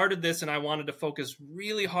started this and I wanted to focus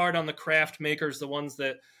really hard on the craft makers, the ones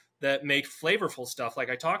that make flavorful stuff like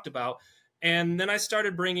I talked about. And then I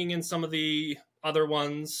started bringing in some of the other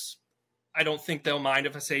ones. I don't think they'll mind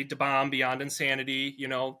if I say Da Bomb, Beyond Insanity,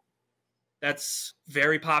 that's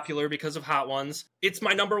very popular because of Hot Ones. It's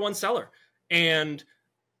my number one seller. And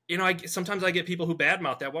sometimes I get people who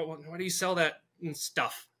badmouth that. Why do you sell that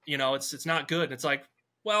stuff? It's not good. And it's like,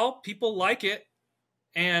 well, people like it.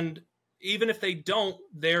 And even if they don't,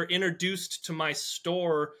 they're introduced to my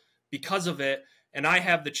store because of it. And I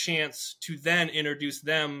have the chance to then introduce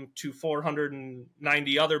them to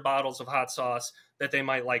 490 other bottles of hot sauce that they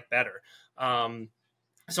might like better.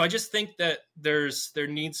 So I just think that there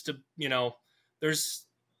needs to, there's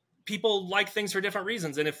people like things for different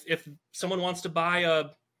reasons. And if someone wants to buy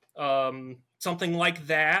something like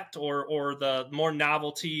that, or the more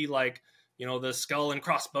novelty, like, the skull and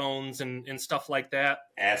crossbones and stuff like that.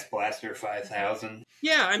 Ass Blaster 5000.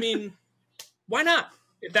 Yeah. I mean, why not?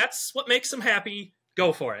 If that's what makes them happy,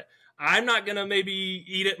 go for it. I'm not going to maybe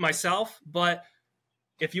eat it myself, but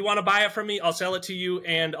if you want to buy it from me, I'll sell it to you.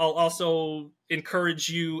 And I'll also encourage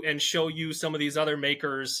you and show you some of these other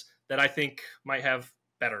makers that I think might have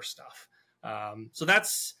better stuff. So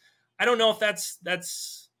I don't know if that's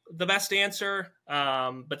the best answer,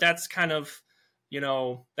 but that's kind of,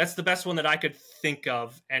 that's the best one that I could think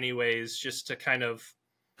of anyways, just to kind of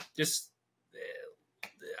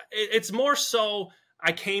it's more so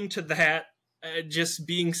I came to that just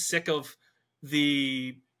being sick of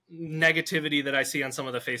the negativity that I see on some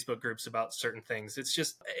of the Facebook groups about certain things. It's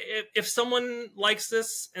just, if someone likes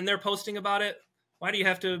this and they're posting about it, why do you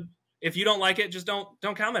have to, if you don't like it, just don't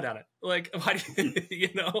comment on it. Like, why do you,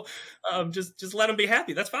 just let them be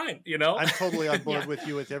happy. That's fine. I'm totally on board with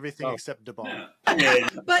you with everything except Da Bomb. Yeah.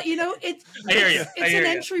 But it's an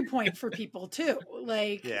entry point for people too.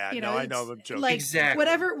 Like, I know I'm joking. Like, exactly.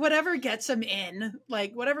 whatever gets them in,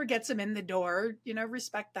 whatever gets them in the door,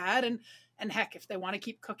 respect that. And heck, if they want to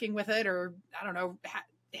keep cooking with it, or I don't know,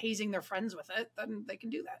 hazing their friends with it, then they can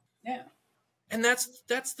do that. Yeah. And that's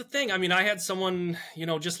the thing. I mean, I had someone,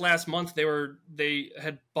 just last month, they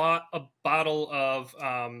had bought a bottle of,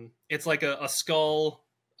 it's like a skull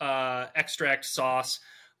extract sauce.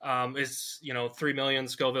 It's, 3 million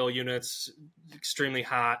Scoville units, extremely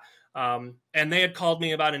hot. And they had called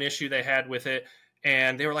me about an issue they had with it.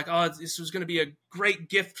 And they were like, oh, this was going to be a great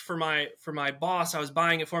gift for my boss. I was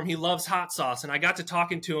buying it for him. He loves hot sauce. And I got to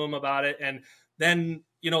talking to him about it. And then,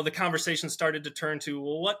 the conversation started to turn to,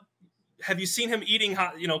 well, have you seen him eating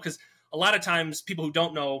hot, because a lot of times people who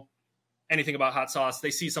don't know anything about hot sauce,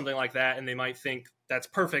 they see something like that and they might think that's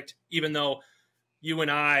perfect, even though you and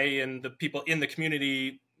I and the people in the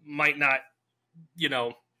community might not,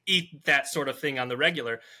 eat that sort of thing on the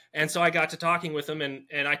regular. And so I got to talking with him and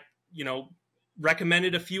I,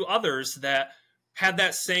 recommended a few others that had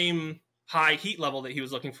that same high heat level that he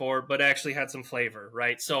was looking for, but actually had some flavor,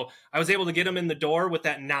 right? So I was able to get him in the door with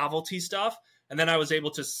that novelty stuff. And then I was able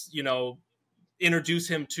to, introduce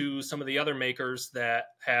him to some of the other makers that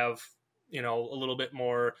have, a little bit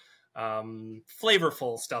more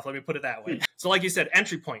flavorful stuff. Let me put it that way. So like you said,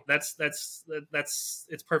 entry point, that's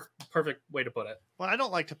it's perfect way to put it. Well, I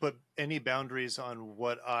don't like to put any boundaries on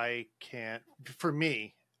what I can't, for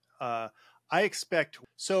me, I expect.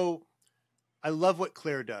 So I love what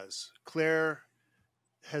Claire does. Claire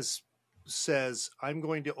says, I'm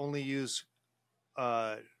going to only use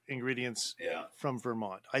ingredients from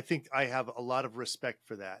Vermont. I think I have a lot of respect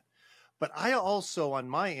for that. But I also, on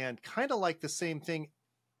my end, kind of like the same thing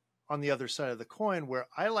on the other side of the coin, where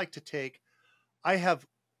I have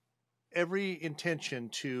every intention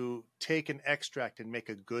to take an extract and make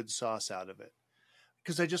a good sauce out of it,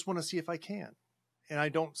 because I just want to see if I can. And I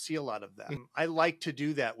don't see a lot of that. I like to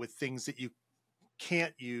do that with things that you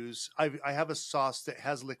can't use. I have a sauce that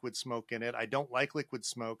has liquid smoke in it. I don't like liquid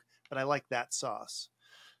smoke, but I like that sauce.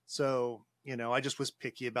 So, I just was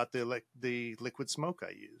picky about the liquid smoke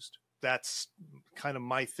I used. That's kind of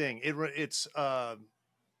my thing. It's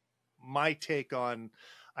my take on,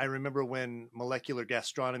 I remember when molecular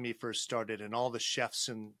gastronomy first started and all the chefs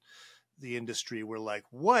in the industry were like,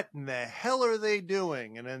 what in the hell are they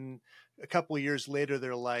doing? And then a couple of years later,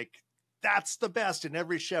 they're like, that's the best. And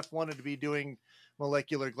every chef wanted to be doing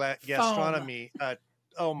molecular gastronomy.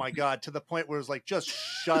 Oh my God, to the point where it was like, just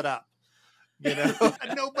shut up.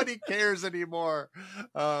 Nobody cares anymore.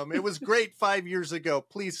 It was great 5 years ago.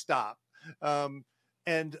 Please stop.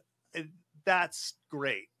 And that's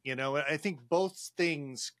great. I think both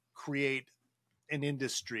things create an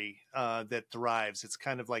industry that thrives. It's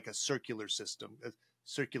kind of like a circulatory system.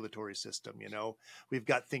 We've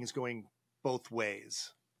got things going both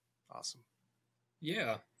ways. Awesome.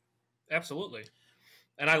 Yeah, absolutely.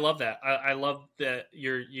 And I love that. I love that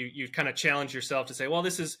you kind of challenge yourself to say, well,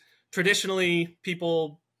 this is traditionally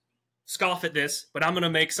people scoff at this, but I'm going to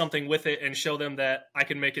make something with it and show them that I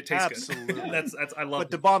can make it taste Absolutely. good. that's I love.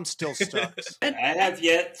 But the bomb still sucks. I have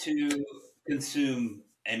yet to consume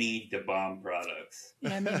any Da Bomb products.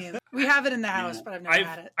 Yeah, me neither. We have it in the house, but I've never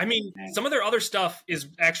had it. I mean, some of their other stuff is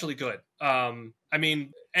actually good. And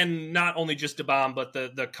not only just Da Bomb, but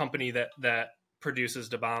the company that produces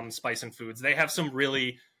Da Bomb Spice and Foods, they have some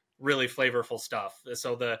really, really flavorful stuff.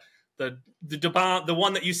 So the Da Bomb, the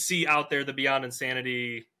one that you see out there, the Beyond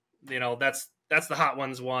Insanity, that's the Hot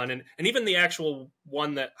Ones one, and even the actual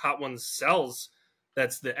one that Hot Ones sells,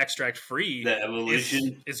 that's the extract free, the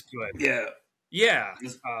Evolution is good. Yeah.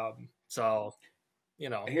 So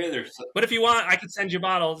I hear there's. But if you want, I can send you a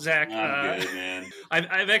bottle, Zach. I'm good, man.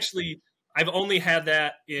 I've only had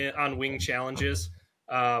that on wing challenges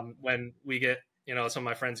when we get some of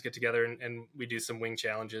my friends get together and we do some wing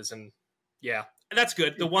challenges, and yeah, that's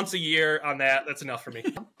good. The once a year on that's enough for me.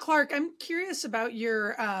 Clark, I'm curious about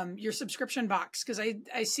your subscription box, because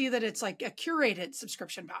I see that it's like a curated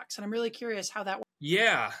subscription box, and I'm really curious how that works.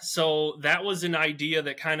 Yeah, so that was an idea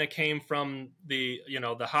that kind of came from the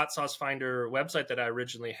Hot Sauce Finder website that I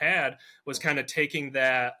originally had, was kind of taking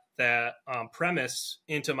that premise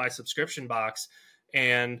into my subscription box.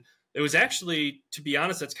 And it was actually, to be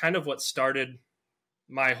honest, that's kind of what started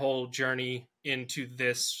my whole journey into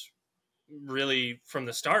this really from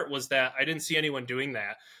the start, was that I didn't see anyone doing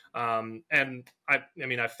that. And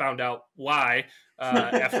I found out why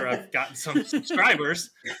after I've gotten some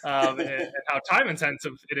subscribers and how time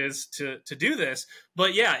intensive it is to do this.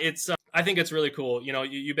 But yeah, it's I think it's really cool.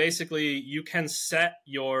 You basically, you can set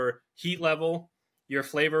your heat level, your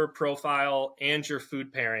flavor profile, and your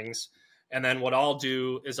food pairings. And then what I'll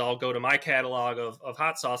do is I'll go to my catalog of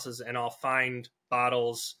hot sauces and I'll find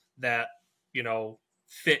bottles that,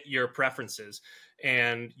 fit your preferences.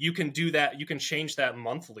 And you can do that. You can change that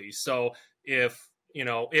monthly. So if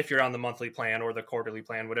you're on the monthly plan or the quarterly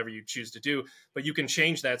plan, whatever you choose to do, but you can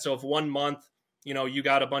change that. So if 1 month, you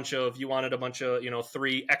wanted a bunch of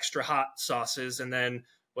 3 extra hot sauces, and then,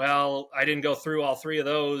 well, I didn't go through all 3 of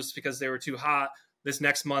those because they were too hot. This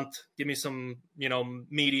next month, give me some,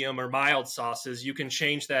 medium or mild sauces. You can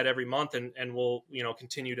change that every month, and we'll,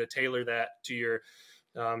 continue to tailor that to your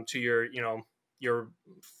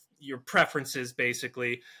your preferences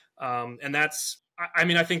basically. And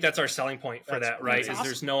I think that's our selling point for that, right? Awesome. Is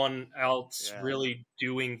there's no one else really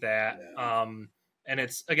doing that. Yeah. And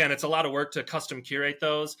it's a lot of work to custom curate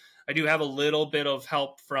those. I do have a little bit of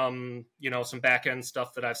help from, some back end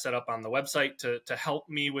stuff that I've set up on the website to help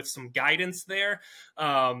me with some guidance there.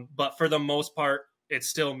 But for the most part, it's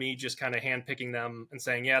still me just kind of hand picking them and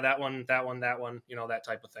saying, yeah, that one, that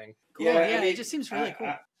type of thing. Cool. Yeah, it just seems really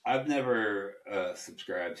cool. I've never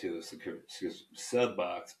subscribed to a sub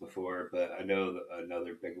box before, but I know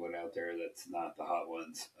another big one out there that's not the hot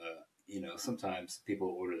ones. Sometimes people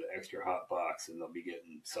order the extra hot box and they'll be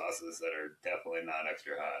getting sauces that are definitely not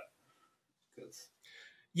extra hot.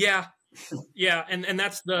 Yeah, and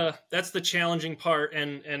that's the challenging part,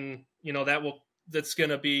 and that's going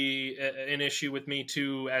to be an issue with me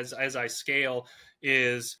too as I scale.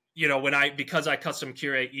 Is because I custom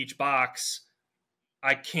curate each box,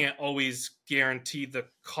 I can't always guarantee the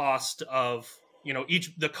cost of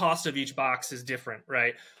the cost of each box is different,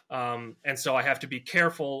 right? And so I have to be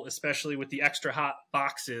careful, especially with the extra hot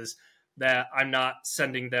boxes, that I'm not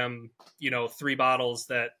sending them 3 bottles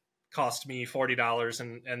that cost me $40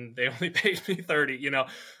 and they only paid me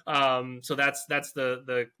 $30. So that's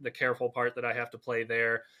the careful part that I have to play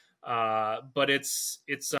there. But it's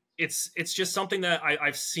just something that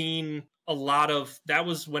I've seen a lot of. That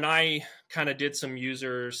was when I kind of did some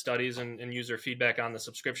user studies and user feedback on the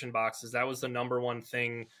subscription boxes. That was the number one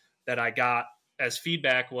thing that I got as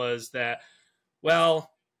feedback, was that, well,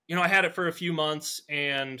 I had it for a few months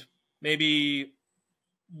and maybe,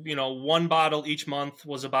 1 bottle each month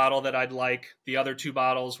was a bottle that I'd like. The other 2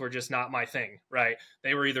 bottles were just not my thing, right?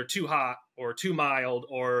 They were either too hot or too mild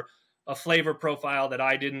or a flavor profile that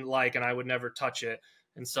I didn't like and I would never touch it.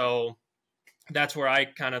 And so that's where I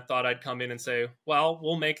kind of thought I'd come in and say, well,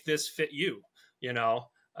 we'll make this fit you,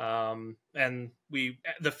 and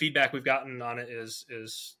the feedback we've gotten on it is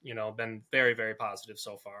been very, very positive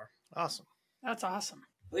so far. Awesome. That's awesome.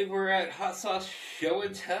 I believe we're at Hot Sauce Show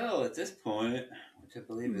and Tell at this point, which I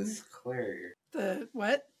believe is Claire. The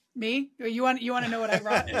what? Me? You want to know what I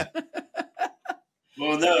brought?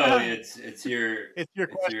 Well, no, it's your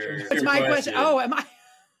question. It's my question. Oh, am I?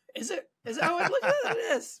 Is it? Oh, look at it.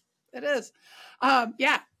 It is. It is.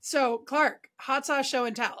 Yeah. So, Clark, Hot Sauce Show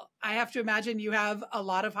and Tell. I have to imagine you have a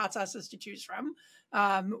lot of hot sauces to choose from.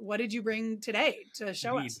 What did you bring today to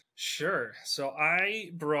show us? Sure. So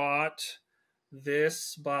I brought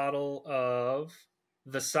this bottle of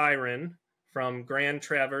the Siren from Grand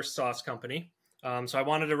Traverse Sauce Company. So I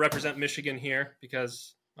wanted to represent Michigan here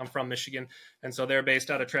because I'm from Michigan, and so they're based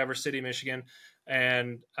out of Traverse City, Michigan.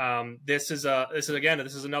 And this is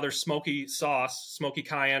another smoky sauce, smoky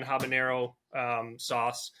cayenne habanero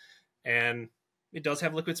sauce, and it does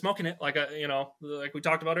have liquid smoke in it, like we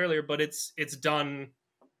talked about earlier. But it's done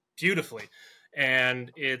beautifully,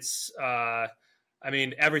 and it's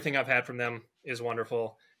everything I've had from them is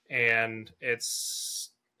wonderful, and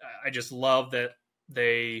I just love that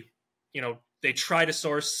they try to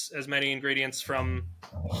source as many ingredients from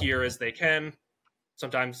here as they can.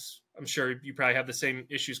 Sometimes, I'm sure you probably have the same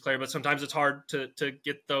issues, Claire, but sometimes it's hard to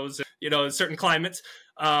get those, in certain climates.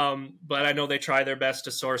 But I know they try their best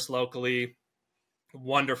to source locally.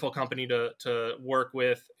 Wonderful company to work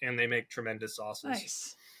with, and they make tremendous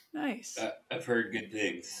sauces. Nice. I've heard good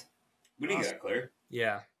things. What do you got, Claire?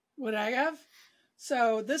 Yeah. What I have?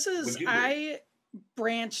 So this is, I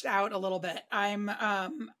branched out a little bit. I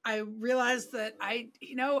realized that I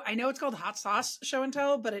know it's called Hot Sauce Show and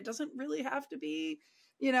Tell, but it doesn't really have to be,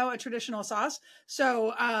 a traditional sauce.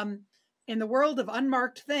 So, in the world of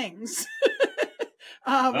unmarked things,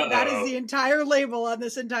 that is the entire label on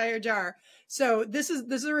this entire jar. So this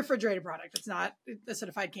is a refrigerated product. It's not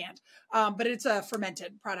acidified canned, but it's a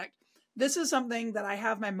fermented product. This is something that I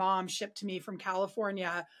have my mom ship to me from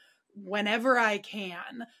California whenever I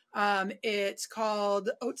can. It's called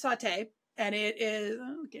oat sauté, and it is,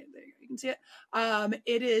 okay, there you can see it.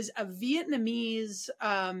 It is a Vietnamese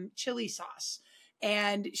chili sauce,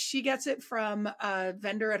 and she gets it from a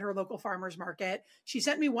vendor at her local farmer's market. She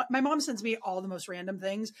sent me my mom sends me all the most random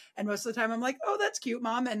things, and most of the time I'm like, oh, that's cute,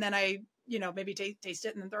 Mom, and then I maybe taste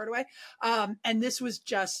it and then throw it away. And this was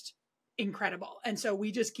just incredible, and so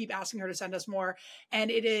we just keep asking her to send us more.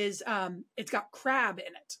 And it is it's got crab in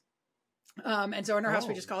it. And so in our house,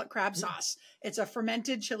 we just call it crab sauce. It's a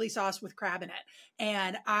fermented chili sauce with crab in it.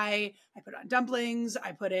 And I put it on dumplings.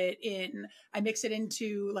 I mix it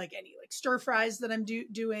into like any like stir fries that I'm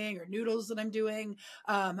doing or noodles that I'm doing.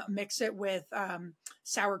 Mix it with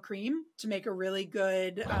sour cream to make a really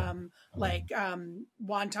good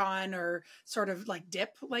wonton or sort of like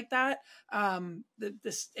dip like that.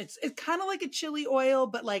 It's kind of like a chili oil,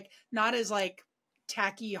 but like not as like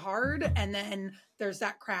tacky hard, and then there's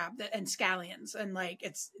that crab and scallions, and like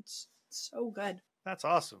it's so good. That's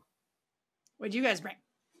awesome. What'd you guys bring?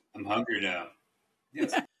 I'm hungry now.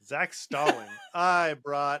 Yes. Zach stalling. I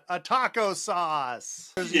brought a taco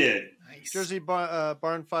sauce. Jersey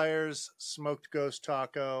Barn Fire's smoked ghost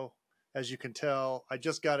taco. As you can tell, I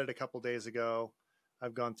just got it a couple days ago.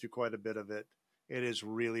 I've gone through quite a bit of it. It is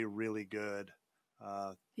really, really good.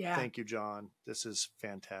 Thank you, John. This is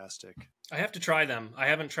fantastic. I have to try them. I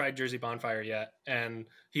haven't tried Jersey Bonfire yet, and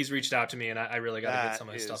he's reached out to me, and I really got to get some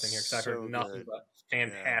of his stuff in here because I've heard nothing but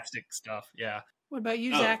fantastic stuff. Yeah. What about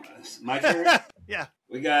you, Zach? My turn? Yeah.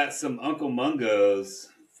 We got some Uncle Mungo's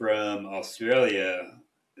from Australia.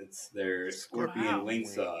 It's their scorpion wing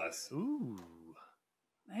sauce. Ooh.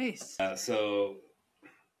 Nice. So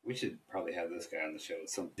we should probably have this guy on the show.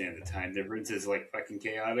 Something the time difference is like fucking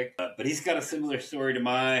chaotic. But he's got a similar story to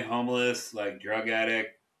mine. Homeless, like drug addict,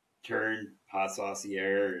 turned hot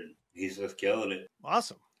saucier, and he's just killing it.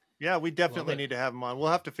 Awesome. Yeah, we definitely need to have him on. We'll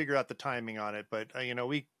have to figure out the timing on it, but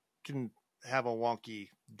we can have a wonky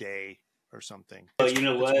day or something. Well, you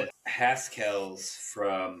know what? Haskell's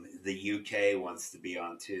from the UK wants to be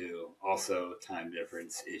on too. Also, time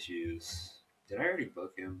difference issues. Did I already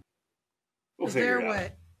book him? We'll figure it out.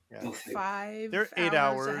 What? Yeah. 5 They're 8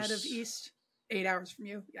 hours ahead of East. 8 hours from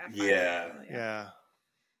you. Yeah.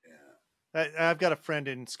 I've got a friend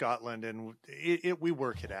in Scotland, and we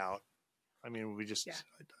work it out. I mean,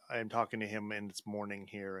 I'm talking to him, and it's morning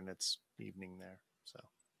here, and it's evening there. So,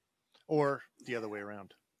 or the other way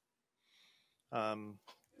around. All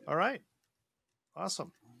right.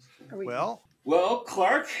 Awesome. Well,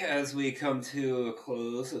 Clark, as we come to a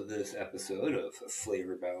close of this episode of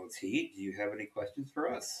Flavor Balance Heat, do you have any questions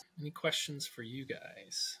for us? Any questions for you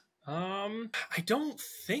guys? I don't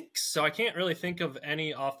think so. I can't really think of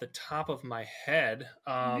any off the top of my head.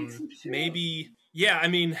 Maybe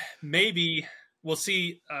we'll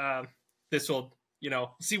see. This will,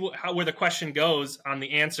 see where the question goes on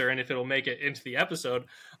the answer and if it'll make it into the episode.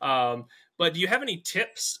 But do you have any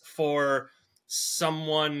tips for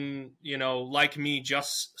someone, like me,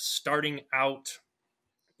 just starting out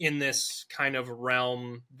in this kind of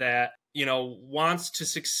realm that, wants to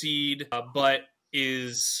succeed, but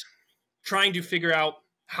is trying to figure out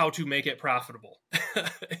how to make it profitable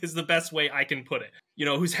is the best way I can put it.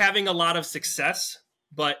 Who's having a lot of success,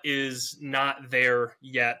 but is not there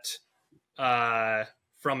yet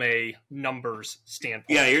from a numbers standpoint.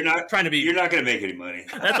 Yeah, you're not going to make any money.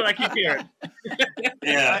 That's what I keep hearing.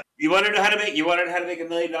 Yeah. You want to know how to make $1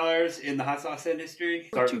 million in the hot sauce industry?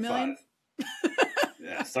 Start with 5.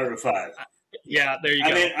 Yeah, start with 5. Yeah, there you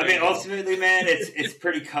go. I mean, ultimately, man, it's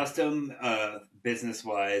pretty custom business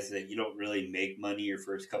wise that you don't really make money your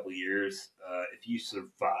first couple of years. If you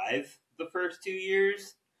survive the first 2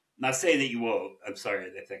 years, not saying that you won't. I'm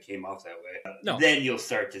sorry if that came off that way. No. Then you'll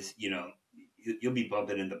start to, you'll be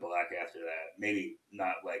bumping into black after that. Maybe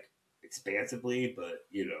not like expansively, but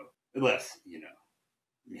unless you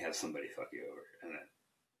have somebody fuck you over. And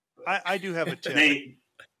then, I do have a tip.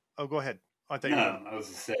 Go ahead. I was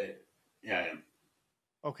to say. Yeah, I am.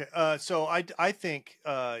 Okay. So I think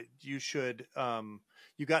you should,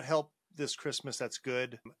 you got help this Christmas. That's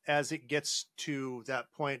good. As it gets to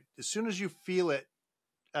that point, as soon as you feel it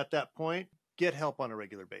at that point, get help on a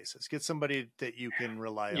regular basis. Get somebody that you can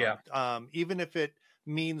rely on. Even if it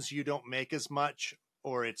means you don't make as much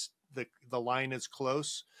or it's the line is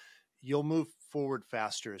close, you'll move forward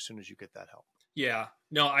faster as soon as you get that help. Yeah,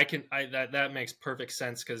 no, that makes perfect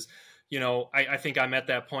sense because, I think I'm at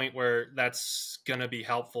that point where that's going to be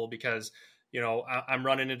helpful because, I'm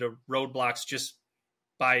running into roadblocks just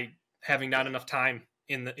by having not enough time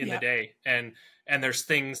in the day. And there's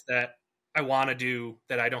things that I want to do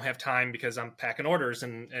that I don't have time because I'm packing orders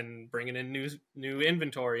and bringing in new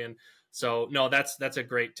inventory. And so, no, that's a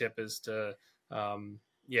great tip is to,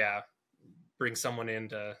 bring someone in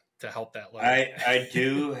to help that learn. I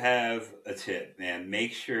do have a tip, man.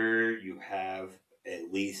 Make sure you have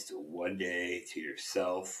at least one day to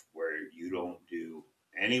yourself where you don't do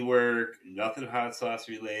any work, nothing hot sauce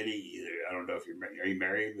related either. I don't know if are you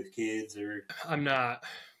married with kids or? I'm not.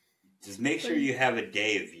 Just make sure you have a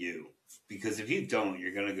day of you because if you don't,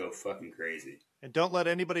 you're going to go fucking crazy. And don't let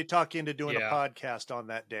anybody talk you into doing a podcast on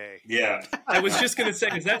that day. Yeah. I was just going to say,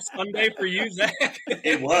 is that Sunday for you, Zach?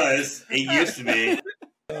 It was. It used to be.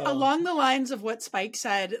 Along the lines of what Spike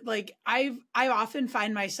said, like I often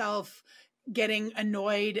find myself getting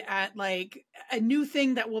annoyed at like a new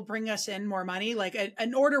thing that will bring us in more money. Like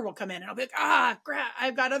an order will come in and I'll be like, crap,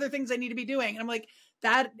 I've got other things I need to be doing. And I'm like,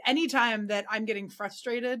 that anytime that I'm getting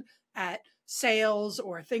frustrated at sales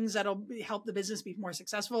or things that'll help the business be more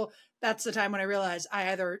successful, that's the time when I realize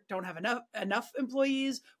I either don't have enough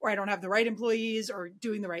employees, or I don't have the right employees or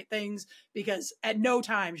doing the right things, because at no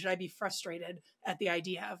time should I be frustrated at the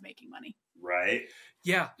idea of making money. Right.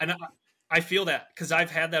 Yeah. And I feel that, because I've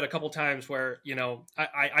had that a couple times where, you know,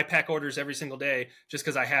 I pack orders every single day just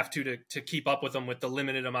because I have to keep up with them with the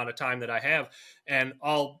limited amount of time that I have. And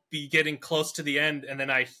I'll be getting close to the end, and then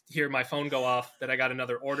I hear my phone go off that I got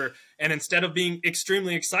another order. And instead of being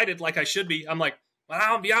extremely excited like I should be, I'm like, well,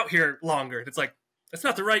 I'll be out here longer. It's like, that's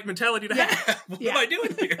not the right mentality to have. What am I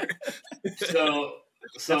doing here? So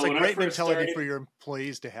that's a great mentality for your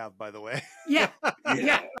employees to have, by the way. Yeah.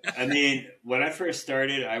 I mean, when I first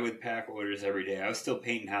started, I would pack orders every day. I was still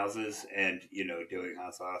painting houses and, you know, doing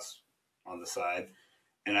hot sauce on the side.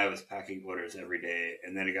 And I was packing orders every day.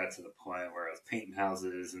 And then it got to the point where I was painting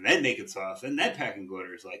houses and then making sauce and then packing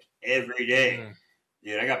orders like every day. Mm.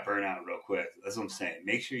 Dude, I got burnt out real quick. That's what I'm saying.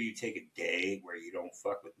 Make sure you take a day where you don't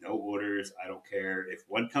fuck with no orders. I don't care. If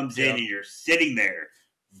one comes in and you're sitting there,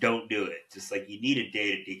 don't do it. Just like you need a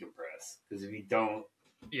day to decompress, because if you don't,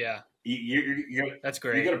 you're that's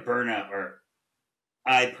great. You're gonna burn out. Or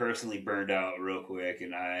I personally burned out real quick,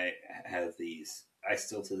 and I have these. I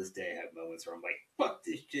still to this day have moments where I'm like, "Fuck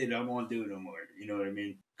this shit! I don't want to do it no more." You know what I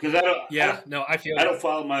mean? Because I don't. Yeah, I don't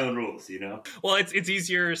follow my own rules. You know. Well, it's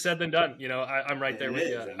easier said than done. You know, I'm right there with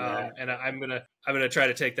you, and I'm gonna try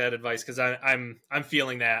to take that advice, because I'm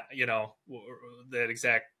feeling that, you know, that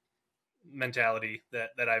exact mentality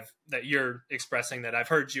that you're expressing, that I've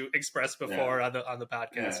heard you express before on the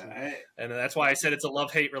podcast. And that's why I said it's a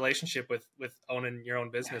love-hate relationship with owning your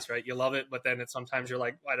own business, right? You love it, but then sometimes you're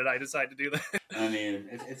like, why did I decide to do that? I mean,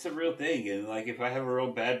 it's a real thing. And like, if I have a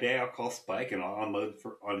real bad day, I'll call Spike and I'll unload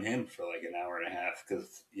on him for like an hour and a half,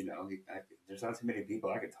 because, you know, there's not too many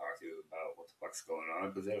people I can talk to about what the fuck's going on,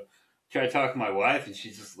 because they'll try to talk to my wife and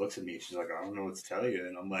she just looks at me. She's like, I don't know what to tell you.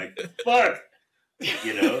 And I'm like, fuck.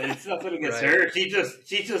 You know, and it's nothing against her.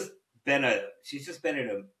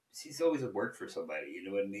 She's always worked for somebody. You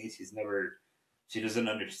know what I mean? She doesn't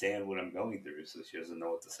understand what I'm going through, so she doesn't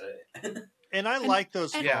know what to say. And I like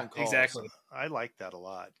those phone calls. Exactly. I like that a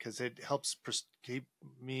lot, because it helps keep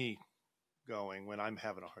me going when I'm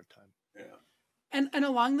having a hard time. Yeah. And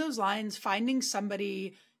along those lines, finding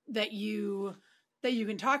somebody that you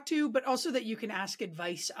can talk to, but also that you can ask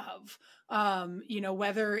advice of, you know,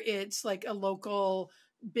 whether it's like a local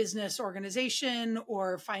business organization,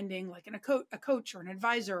 or finding like a coach or an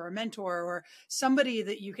advisor or a mentor, or somebody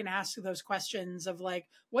that you can ask those questions of like,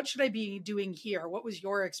 what should I be doing here? What was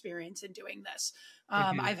your experience in doing this?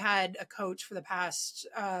 I've had a coach for the past,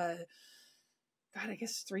 I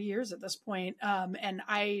guess 3 years at this point. And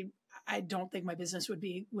I don't think my business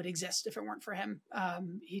would exist if it weren't for him.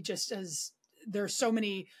 He just is. There's so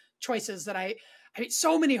many choices that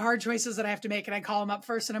so many hard choices that I have to make, and I call him up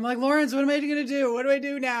first and I'm like, Lawrence, what am I going to do? What do I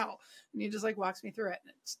do now? And he just like walks me through it,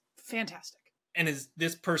 and it's fantastic. And is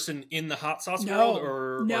this person in the hot sauce world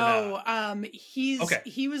or no? Or He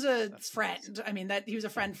was a friend. I mean, he was a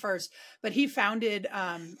friend first, but he founded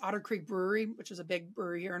Otter Creek Brewery, which is a big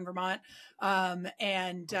brewery here in Vermont.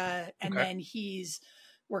 And then he's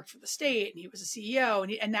worked for the state, and he was a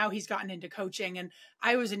CEO, and now he's gotten into coaching. And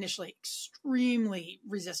I was initially extremely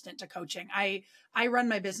resistant to coaching. I run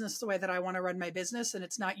my business the way that I want to run my business, and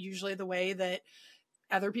it's not usually the way that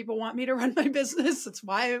other people want me to run my business. It's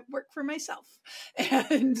why I work for myself.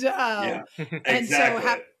 And exactly. And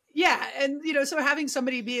so and you know, so having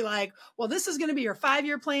somebody be like, well, this is going to be your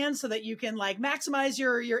 5-year plan so that you can like maximize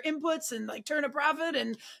your inputs and like turn a profit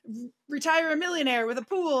and retire a millionaire with a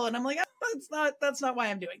pool. And I'm like, that's not why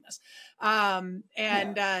I'm doing this.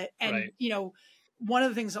 You know, one of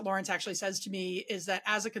the things that Lawrence actually says to me is that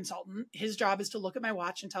as a consultant, his job is to look at my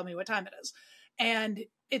watch and tell me what time it is. And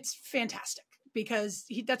it's fantastic, because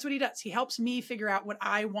that's what he does. He helps me figure out what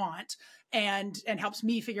I want and helps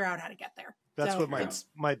me figure out how to get there. That's what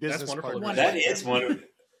my business partner. That is wonderful.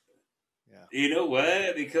 Yeah. You know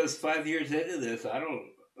what? Because 5 years into this, I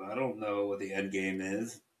don't know what the end game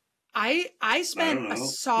is. I spent a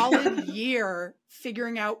solid year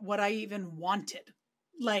figuring out what I even wanted.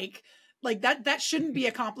 Like, Like that shouldn't be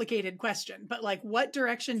a complicated question, but like, what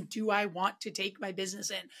direction do I want to take my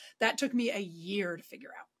business in? That took me a year to figure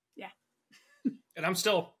out. Yeah. And I'm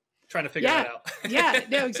still trying to figure that out. Yeah,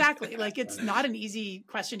 no, exactly. Like, it's not an easy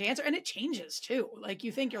question to answer, and it changes too. Like,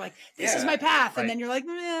 you think you're like, this is my path. And then you're like,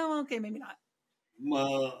 well, okay, maybe not.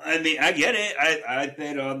 Well, I mean, I get it. I've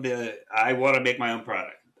been on I want to make my own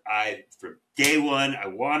product. From day one, I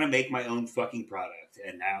want to make my own fucking product.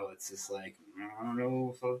 And now it's just like, I don't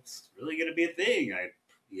know if it's really going to be a thing.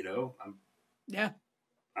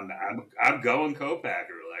 I'm going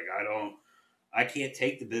co-packer. Like, I can't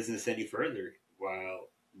take the business any further while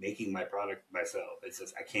making my product myself. It's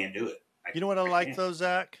just, I can't do it. You know what I like though,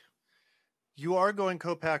 Zach? You are going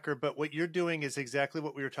co-packer, but what you're doing is exactly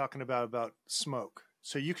what we were talking about smoke.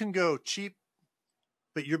 So you can go cheap,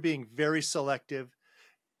 but you're being very selective.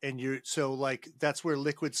 And that's where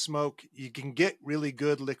liquid smoke, you can get really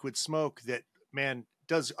good liquid smoke that, man,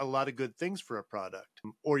 does a lot of good things for a product.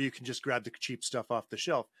 Or you can just grab the cheap stuff off the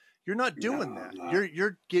shelf. You're not doing that. No.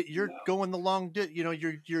 You're going the long,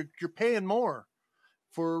 you're paying more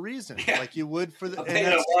for a reason, like you would for the. I'm paying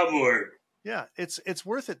a lot more. Yeah, it's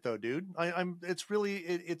worth it though, dude.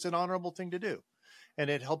 It's an honorable thing to do, and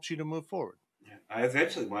it helps you to move forward. Yeah, I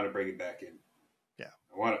eventually want to bring it back in. Yeah,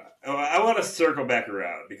 I want to circle back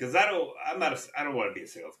around because I don't want to be a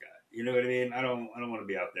sales guy. You know what I mean? I don't want to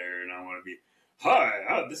be out there, and I want to be,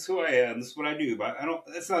 hi, this is who I am. This is what I do. But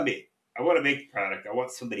that's not me. I want to make the product. I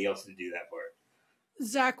want somebody else to do that part.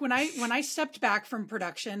 Zach, when I stepped back from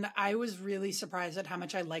production, I was really surprised at how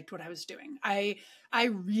much I liked what I was doing. I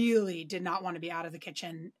really did not want to be out of the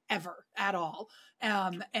kitchen ever at all.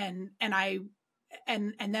 And then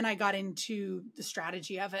I got into the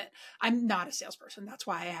strategy of it. I'm not a salesperson. That's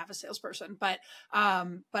why I have a salesperson. But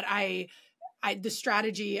the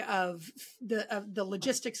strategy of the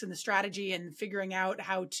logistics and the strategy and figuring out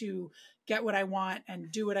how to get what I want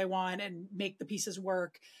and do what I want and make the pieces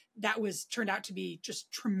work, that turned out to be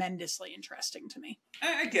just tremendously interesting to me.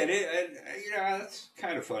 I get it. That's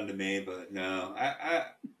kind of fun to me, but no,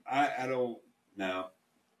 I don't know.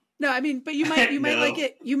 No, I mean, but you might no. Like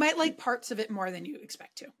it. You might like parts of it more than you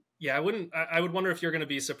expect to. Yeah, I would wonder if you're going to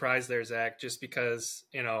be surprised there, Zach, just because,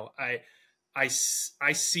 I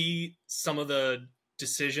see some of the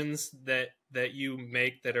decisions that you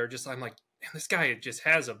make that are just, I'm like, man, this guy just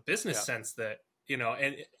has a business sense that,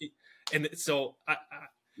 and so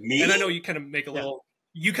and I know you kind of make a little,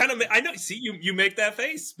 I know, see, you make that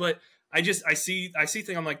face, but I see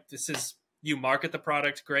things, I'm like, this is, you market the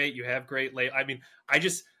product great, you have great I mean,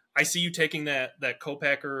 I see you taking that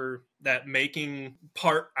co-packer, that making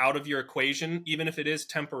part out of your equation, even if it is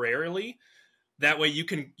temporarily. That way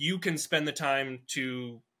you can spend the time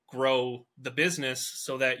to grow the business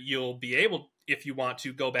so that you'll be able, if you want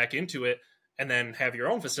to, go back into it and then have your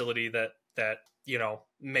own facility that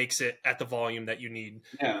makes it at the volume that you need.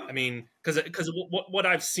 Yeah. I mean, because what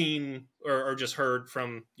I've seen or just heard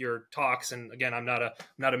from your talks, and again, I'm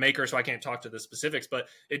not a maker, so I can't talk to the specifics, but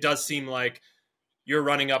it does seem like you're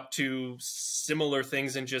running up to similar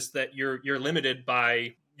things, and just that you're limited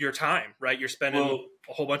by your time, right? You're spending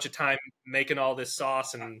a whole bunch of time making all this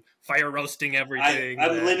sauce and fire roasting everything.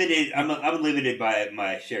 I'm limited. I'm limited by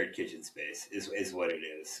my shared kitchen space is what it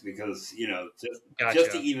is, because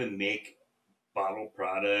just to even make bottle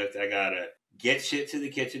product, I gotta get shit to the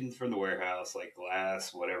kitchen from the warehouse, like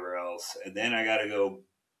glass, whatever else, and then I gotta go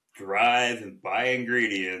drive and buy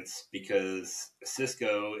ingredients because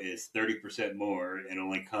Cisco is 30% more and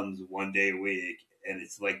only comes one day a week, and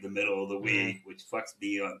it's like the middle of the week, which fucks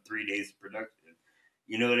me on 3 days of production.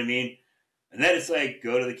 You know what I mean? And then it's like,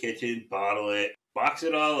 go to the kitchen, bottle it, box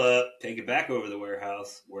it all up, take it back over to the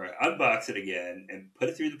warehouse where I unbox it again and put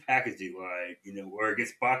it through the packaging line, where it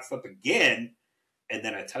gets boxed up again, and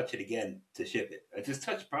then I touch it again to ship it. I just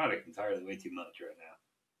touch product entirely way too much right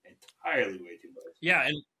now. Entirely way too much. Yeah,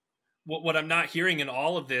 and what I'm not hearing in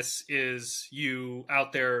all of this is you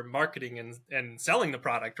out there marketing and selling the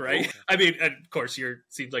product, right? Oh. I mean, of course,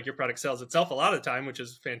 seems like your product sells itself a lot of the time, which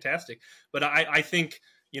is fantastic. But I think,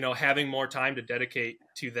 having more time to dedicate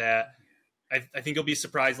to that, I think you'll be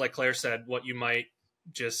surprised, like Claire said, what you might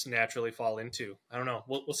just naturally fall into. I don't know.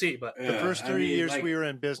 We'll see. But the first 3 years we were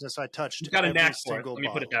in business, I touched every single Let me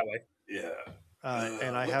put it that way. Yeah.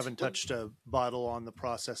 And I haven't touched a bottle on the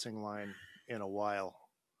processing line in a while.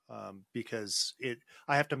 Because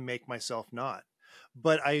I have to make myself not.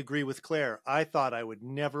 But I agree with Claire. I thought I would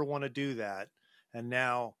never want to do that. And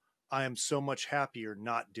now I am so much happier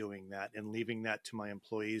not doing that and leaving that to my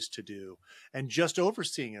employees to do, and just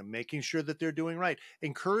overseeing them, making sure that they're doing right,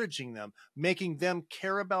 encouraging them, making them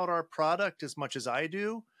care about our product as much as I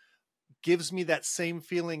do, gives me that same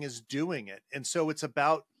feeling as doing it. And so it's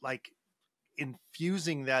about like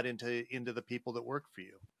infusing that into the people that work for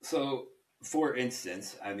you. So, for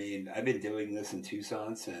instance, I mean, I've been doing this in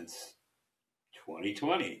Tucson since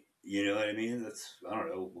 2020. You know what I mean? That's, I don't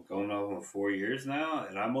know, going on 4 years now,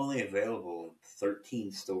 and I'm only available in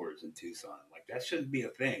 13 stores in Tucson. Like, that shouldn't be a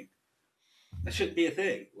thing. That shouldn't be a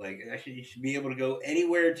thing. Like, actually, you should be able to go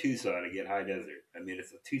anywhere in Tucson and get high desert. I mean,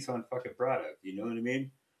 it's a Tucson fucking product. You know what I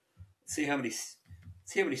mean? See how many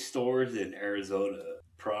stores in Arizona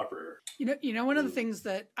proper. You know, one of the things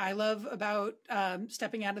that I love about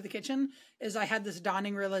stepping out of the kitchen is I had this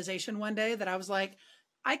dawning realization one day that I was like,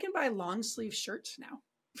 I can buy long sleeve shirts now.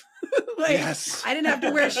 Like, yes. I didn't have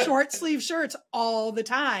to wear short sleeve shirts all the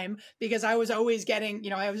time because I was always getting,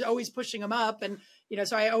 I was always pushing them up, and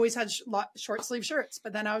so I always had short sleeve shirts.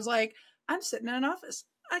 But then I was like, I'm sitting in an office,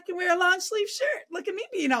 I can wear a long sleeve shirt. Look at me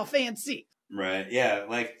being all fancy. Right. Yeah.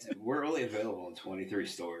 Like, we're only available in 23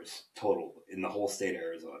 stores total in the whole state of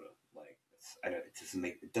Arizona. Like,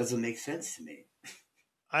 it doesn't make sense to me.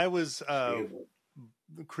 I was I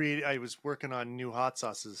was working on new hot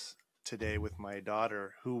sauces today with my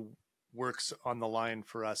daughter, who works on the line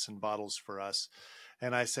for us and bottles for us.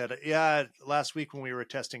 And I said, yeah, last week when we were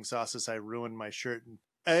testing sauces, I ruined my shirt. And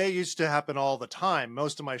it used to happen all the time.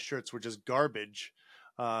 Most of my shirts were just garbage.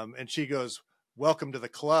 And she goes, welcome to the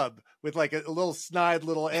club, with like a little snide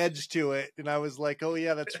little edge to it. And I was like, oh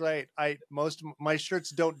yeah, that's right. Most of my shirts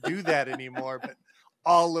don't do that anymore, but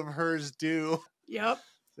all of hers do. Yep.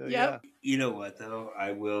 So, yeah. You know what though?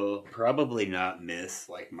 I will probably not miss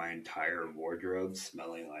like my entire wardrobe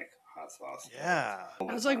smelling like hot sauce. Yeah.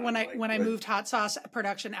 That was like when I moved hot sauce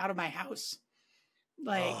production out of my house.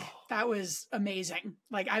 Like that was amazing.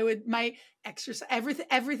 Like my exercise,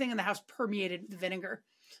 everything in the house permeated the vinegar.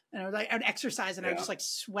 And I would exercise and I would just like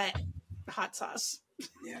sweat hot sauce.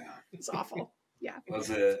 Yeah. It's awful. Yeah. Was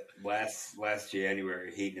it last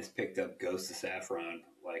January, Heaton picked up Ghost of Saffron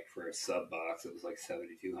like for a sub box. It was like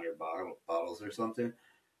 7,200 bottles or something.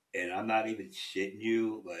 And I'm not even shitting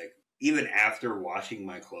you. Like, even after washing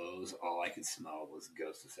my clothes, all I could smell was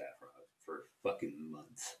Ghost of Saffron for fucking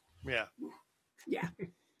months. Yeah. Yeah.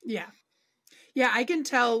 Yeah. Yeah, I can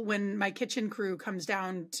tell when my kitchen crew comes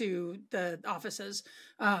down to the offices,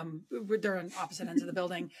 they're on opposite ends of the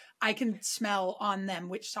building, I can smell on them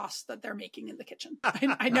which sauce that they're making in the kitchen.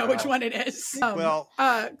 I know which one it is.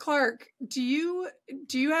 Clark, do you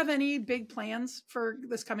have any big plans for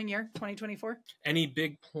this coming year, 2024? Any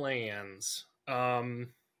big plans?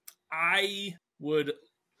 I would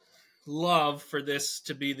love for this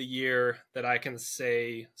to be the year that I can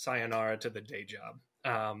say sayonara to the day job.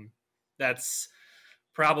 That's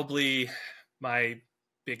probably my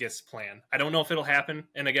biggest plan. I don't know if it'll happen.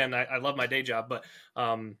 And again, I love my day job, but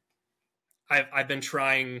I've been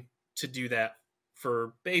trying to do that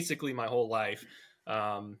for basically my whole life.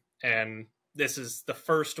 And this is the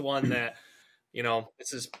first one that,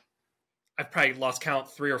 I've probably lost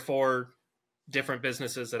count 3 or 4 different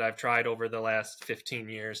businesses that I've tried over the last 15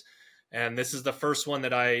 years. And this is the first one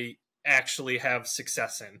that I actually have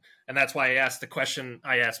success in. And that's why I asked the question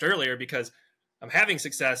I asked earlier, because I'm having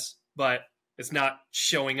success, but it's not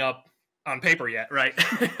showing up on paper yet, right?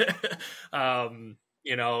 To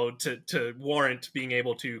warrant being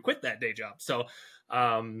able to quit that day job. So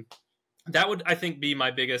that would, I think, be my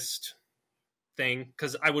biggest thing,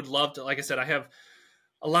 because I would love to, like I said, I have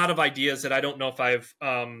a lot of ideas that I don't know if I've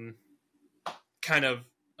kind of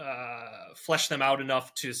flesh them out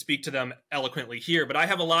enough to speak to them eloquently here, but I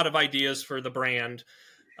have a lot of ideas for the brand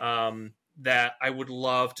that I would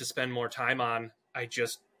love to spend more time on. I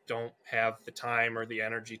just don't have the time or the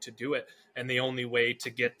energy to do it. And the only way to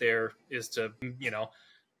get there is to,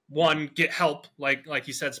 one, get help, like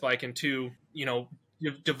you said, Spike, and 2,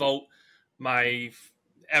 devote my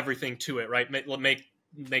everything to it, right?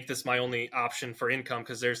 Make this my only option for income,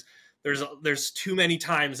 because there's too many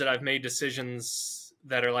times that I've made decisions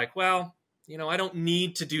that are like, well, I don't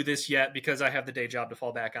need to do this yet because I have the day job to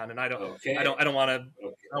fall back on, and I don't want to. I don't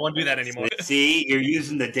want to do that anymore. See, you're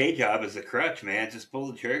using the day job as a crutch, man. Just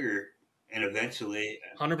pull the trigger, and eventually,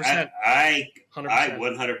 100%. I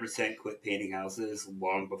 100% quit painting houses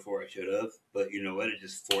long before I should have. But you know what? It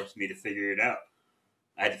just forced me to figure it out.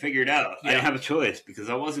 I had to figure it out. Yeah. I didn't have a choice because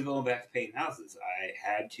I wasn't going back to painting houses. I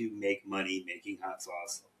had to make money making hot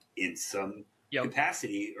sauce in some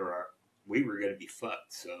capacity, or we were going to be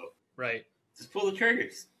fucked. So right, just pull the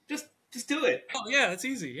triggers. Just do it. Oh yeah, it's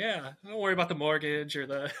easy. Yeah, don't worry about the mortgage or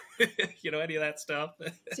the any of that stuff.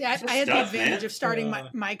 See, I had the advantage of starting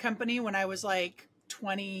my company when I was like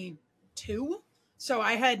 22. So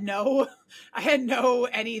I had no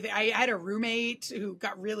anything. I had a roommate who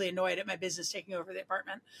got really annoyed at my business taking over the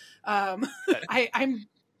apartment. I'm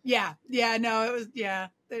no, it was yeah.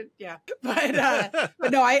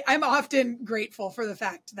 But no, I'm often grateful for the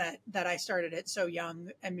fact that I started it so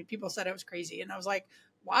young. I mean, people said I was crazy, and I was like,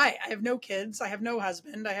 why? I have no kids. I have no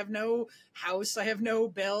husband. I have no house. I have no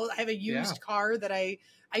bill. I have a used car that I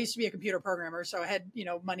used to be a computer programmer, so I had,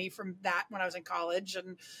 money from that when I was in college,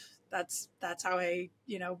 and that's how I,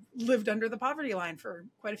 lived under the poverty line for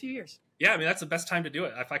quite a few years. Yeah, I mean, that's the best time to do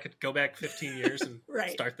it. If I could go back 15 years and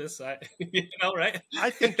start this, right? I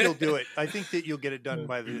think you'll do it. I think that you'll get it done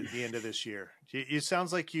by the end of this year. It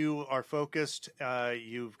sounds like you are focused.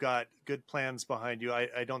 You've got good plans behind you.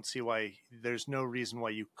 I don't see why there's no reason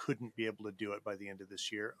why you couldn't be able to do it by the end of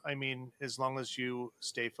this year. I mean, as long as you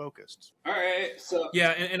stay focused. All right. So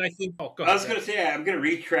yeah, and I think go ahead, I was going to say I'm going to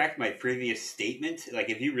retract my previous statement.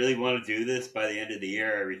 Like, if you really want to do this by the end of the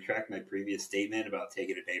year, I retract my previous statement about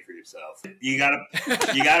taking a day for yourself. You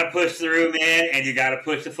gotta push through, man, and you gotta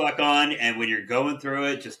push the fuck on. And when you're going through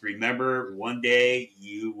it, just remember, one day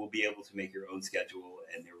you will be able to make your own schedule,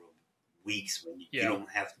 and there will be weeks when you don't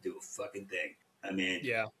have to do a fucking thing. I mean,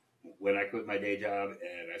 when I quit my day job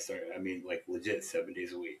and I started, like legit 7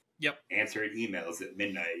 days a week. Yep. Answering emails at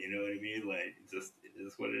midnight. You know what I mean? Like, just it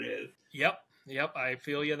is what it is. Yep, I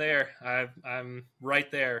feel you there. I'm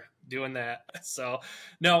right there doing that. So,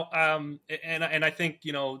 no, and I think,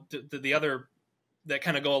 the other that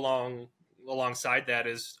kind of go alongside that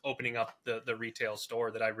is opening up the retail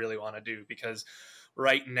store that I really want to do, because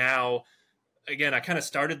right now, again, I kind of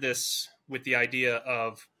started this with the idea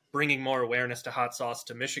of bringing more awareness to hot sauce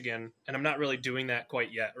to Michigan, and I'm not really doing that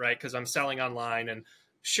quite yet, right? Because I'm selling online, and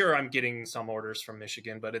sure, I'm getting some orders from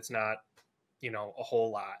Michigan, but it's not, a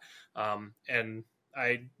whole lot. And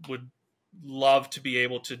I would love to be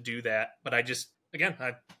able to do that, but I just, again,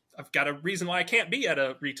 I've got a reason why I can't be at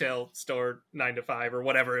a retail store 9 to 5 or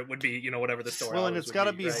whatever it would be, whatever the store. Well, and it's got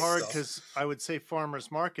to be hard, because I would say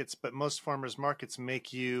farmers markets, but most farmers markets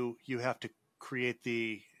make you have to create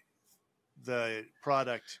the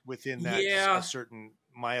product within that a certain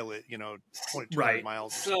mile, 200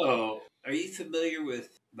 miles. So, are you familiar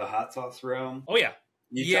with the hot sauce realm? Oh yeah.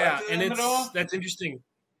 And that's interesting.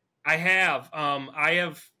 I have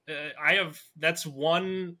that's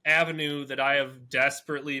one avenue that I have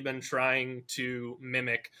desperately been trying to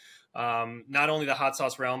mimic. Not only the hot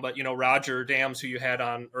sauce realm, but Roger Dams, who you had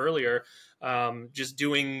on earlier, just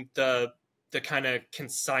doing the kind of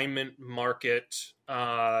consignment market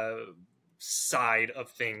side of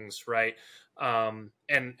things, right? And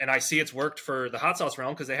I see it's worked for the hot sauce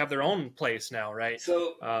realm because they have their own place now, right?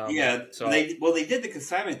 So they did the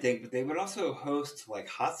consignment thing, but they would also host like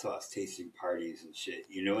hot sauce tasting parties and shit.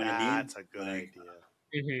 You know what I mean? That's a good idea.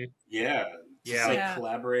 Mm-hmm. Yeah.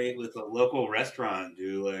 Collaborate with a local restaurant,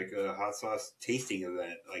 do like a hot sauce tasting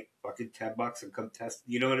event, like fucking $10 and come test.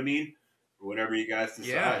 You know what I mean? Or whatever you guys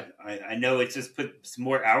decide. Yeah. I know it just puts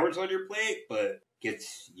more hours on your plate, but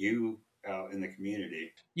gets you out in the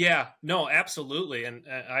community. Yeah, no, absolutely. And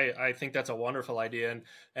I think that's a wonderful idea.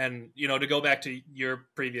 And to go back to your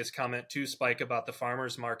previous comment too, Spike, about the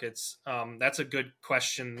farmers markets, that's a good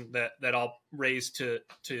question that I'll raise to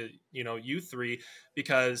you three,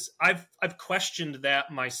 because I've questioned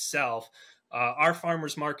that myself. Our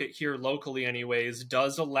farmers market here locally anyways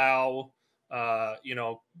does allow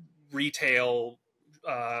retail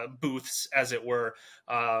booths, as it were.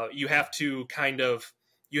 You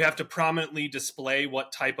have to prominently display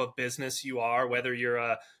what type of business you are, whether you're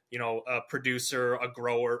a producer, a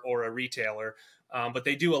grower, or a retailer. But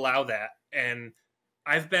they do allow that. And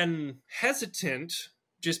I've been hesitant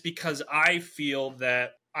just because I feel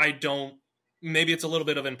that maybe it's a little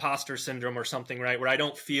bit of imposter syndrome or something, right? Where I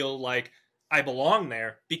don't feel like I belong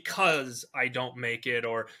there because I don't make it,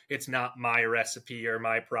 or it's not my recipe or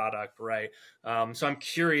my product, right? So I'm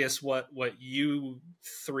curious what you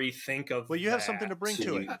three think of. Well, you have something to bring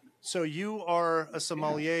to it. So you are a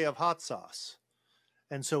sommelier of hot sauce,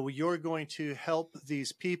 and so you're going to help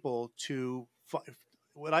these people to.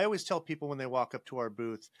 What I always tell people when they walk up to our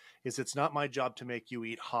booth is, it's not my job to make you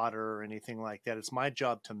eat hotter or anything like that. It's my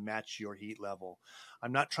job to match your heat level.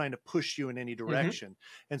 I'm not trying to push you in any direction,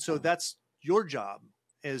 and so that's your job,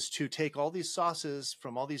 is to take all these sauces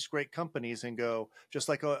from all these great companies and go, just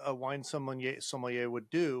like a wine sommelier would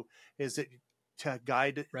do, is that to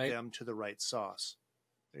guide them to the right sauce.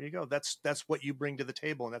 There you go. That's what you bring to the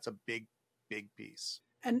table, and that's a big piece.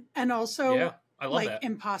 And also, I love like that.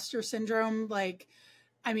 Imposter syndrome. Like,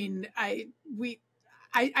 I mean,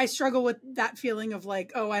 I struggle with that feeling of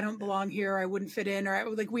like, oh, I don't belong here, I wouldn't fit in, or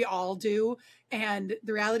like we all do. And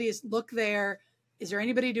the reality is, look there. Is there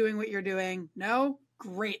anybody doing what you're doing? No?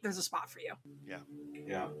 Great. There's a spot for you. Yeah.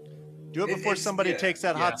 Yeah. Do it before somebody takes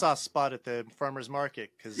that hot sauce spot at the farmer's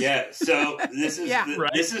market. So this is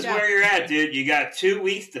this is where you're at, dude. You got 2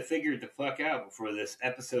 weeks to figure it the fuck out before this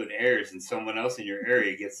episode airs and someone else in your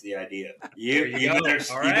area gets the idea. You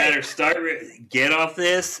better start get off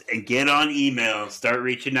this and get on email and start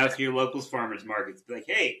reaching out to your local farmers markets. Be like,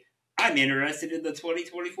 hey, I'm interested in the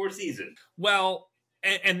 2024 season. Well,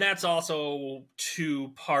 and that's also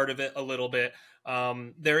part of it a little bit.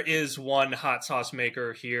 There is one hot sauce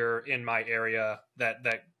maker here in my area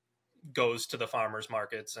that goes to the farmers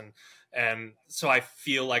markets, and so I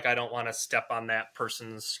feel like I don't want to step on that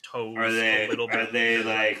person's toes a little bit. Are they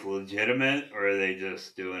like legitimate, or are they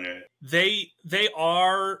just doing it? They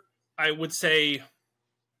are. I would say,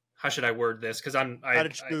 how should I word this? Because I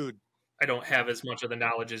don't have as much of the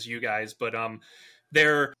knowledge as you guys, but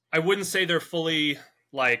they're. I wouldn't say they're fully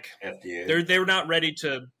like FDA. They're not ready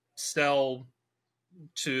to sell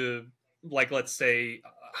to, like, let's say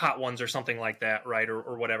Hot Ones or something like that, right?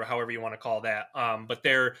 Or whatever, however you want to call that. But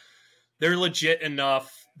they're legit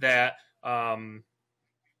enough that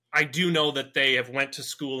I do know that they have went to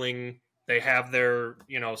schooling. They have their,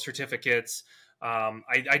 certificates.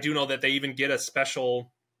 I do know that they even get a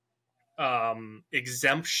special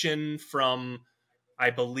exemption from, I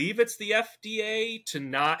believe it's the FDA, to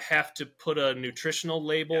not have to put a nutritional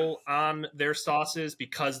label on their sauces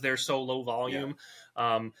because they're so low volume.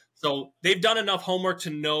 Yeah. So they've done enough homework to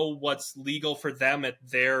know what's legal for them at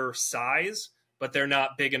their size, but they're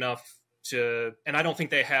not big enough to, and I don't think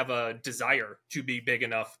they have a desire to be big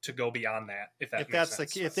enough to go beyond that. If that's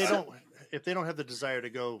sense. If they don't have the desire to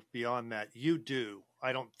go beyond that, you do.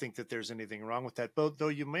 I don't think that there's anything wrong with that, though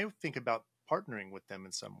you may think about partnering with them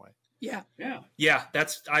in some way. Yeah.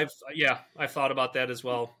 I've thought about that as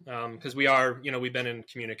well. Cause we are, we've been in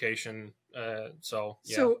communication. One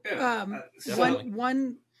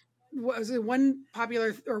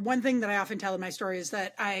popular, or one thing that I often tell in my story is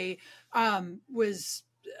that I was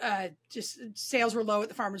just sales were low at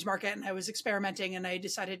the farmer's market, and I was experimenting, and I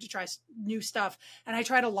decided to try new stuff. And I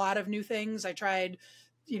tried a lot of new things. I tried,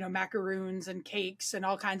 macaroons and cakes and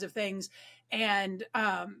all kinds of things. And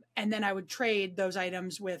then I would trade those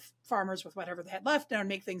items with farmers with whatever they had left, and I would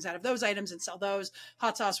make things out of those items and sell those.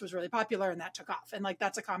 Hot sauce was really popular, and that took off. And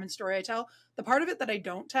that's a common story I tell. The part of it that I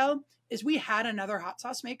don't tell is we had another hot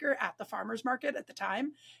sauce maker at the farmer's market at the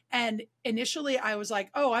time. And initially I was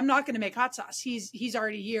like, oh, I'm not going to make hot sauce. He's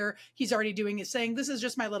already here. He's already doing his thing. This is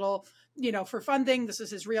just my little, for fun thing. This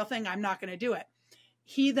is his real thing. I'm not going to do it.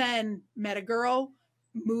 He then met a girl,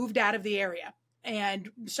 moved out of the area, and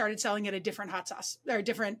started selling at a different hot sauce or a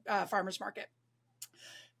different farmer's market.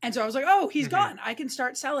 And so I was like, oh, he's gone. I can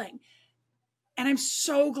start selling. And I'm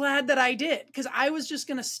so glad that I did, because I was just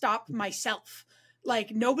going to stop myself.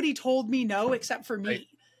 Like, nobody told me no except for me. Right.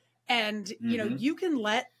 And, you can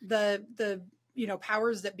let the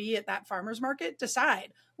powers that be at that farmer's market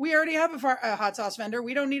decide. We already have a hot sauce vendor.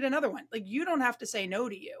 We don't need another one. Like, you don't have to say no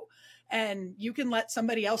to you. And you can let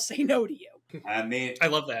somebody else say no to you. I mean, I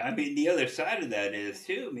love that. I mean, the other side of that is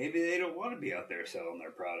too, maybe they don't want to be out there selling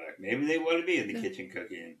their product. Maybe they want to be in the kitchen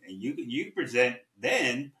cooking, and you present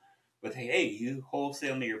then with, hey, you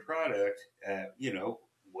wholesale me your product at,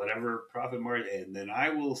 whatever profit margin, and then I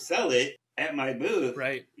will sell it at my booth.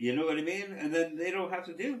 Right. You know what I mean? And then they don't have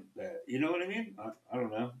to do that. You know what I mean? I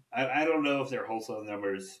don't know. I don't know if their wholesale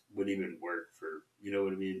numbers would even work for, you know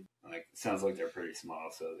what I mean? Like, it sounds like they're pretty small,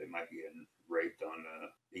 so they might be getting raped on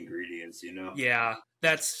ingredients, Yeah,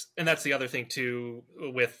 that's the other thing too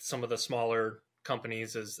with some of the smaller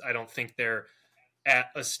companies is I don't think they're at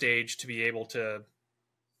a stage to be able to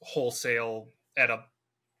wholesale at a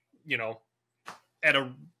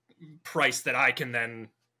price that I can then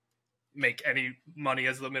make any money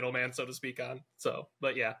as the middleman, so to speak, on. So,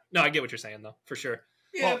 but yeah, no, I get what you're saying though, for sure.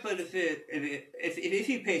 Yeah, but if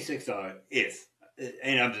you pay $6,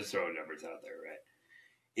 and I'm just throwing numbers out there, right?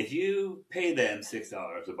 If you pay them $6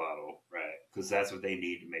 a bottle, right, because that's what they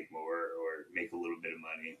need to make more or make a little bit of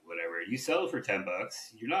money, whatever. You sell it for $10,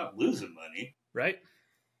 you're not losing money, right?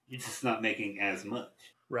 You're just not making as much,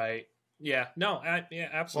 right? Yeah, no, yeah,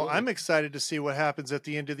 absolutely. Well, I'm excited to see what happens at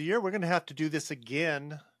the end of the year. We're going to have to do this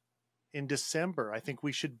again in December. I think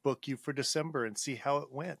we should book you for December and see how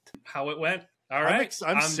it went. All right.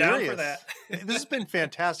 I'm serious. Down for that. This has been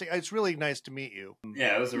fantastic. It's really nice to meet you.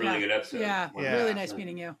 Yeah, it was a really good episode. Yeah, really nice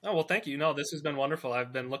meeting you. Oh, well, thank you. No, this has been wonderful.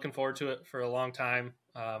 I've been looking forward to it for a long time.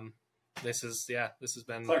 This has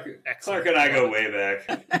been excellent. Clark and I go way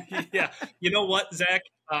back. Yeah. You know what, Zach?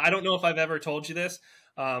 I don't know if I've ever told you this.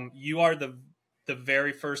 You are the the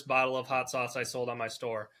very first bottle of hot sauce I sold on my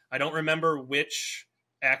store. I don't remember which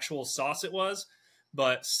actual sauce it was,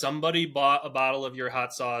 but somebody bought a bottle of your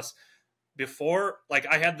hot sauce before. Like,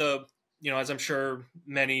 I had the, as I'm sure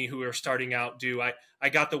many who are starting out do, I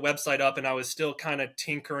got the website up and I was still kind of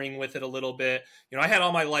tinkering with it a little bit. I had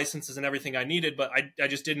all my licenses and everything I needed, but I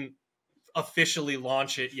just didn't officially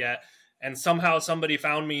launch it yet. And somehow somebody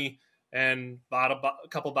found me and bought a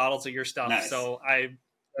couple bottles of your stuff. Nice. So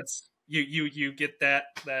you get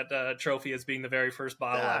that trophy as being the very first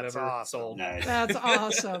bottle I've ever sold. Nice. That's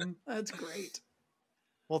awesome. That's great.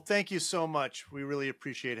 Well, thank you so much. We really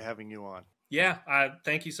appreciate having you on. Yeah,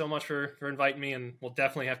 thank you so much for inviting me, and we'll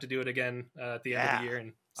definitely have to do it again at the end of the year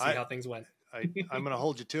and see how things went. I'm going to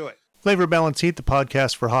hold you to it. Flavor Balance Heat, the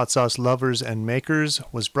podcast for hot sauce lovers and makers,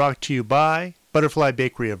 was brought to you by Butterfly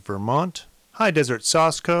Bakery of Vermont, High Desert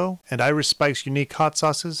Sauce Co., and Irish Spike's Unique Hot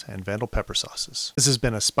Sauces and Vandal Pepper Sauces. This has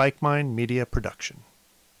been a Spike Mind Media production.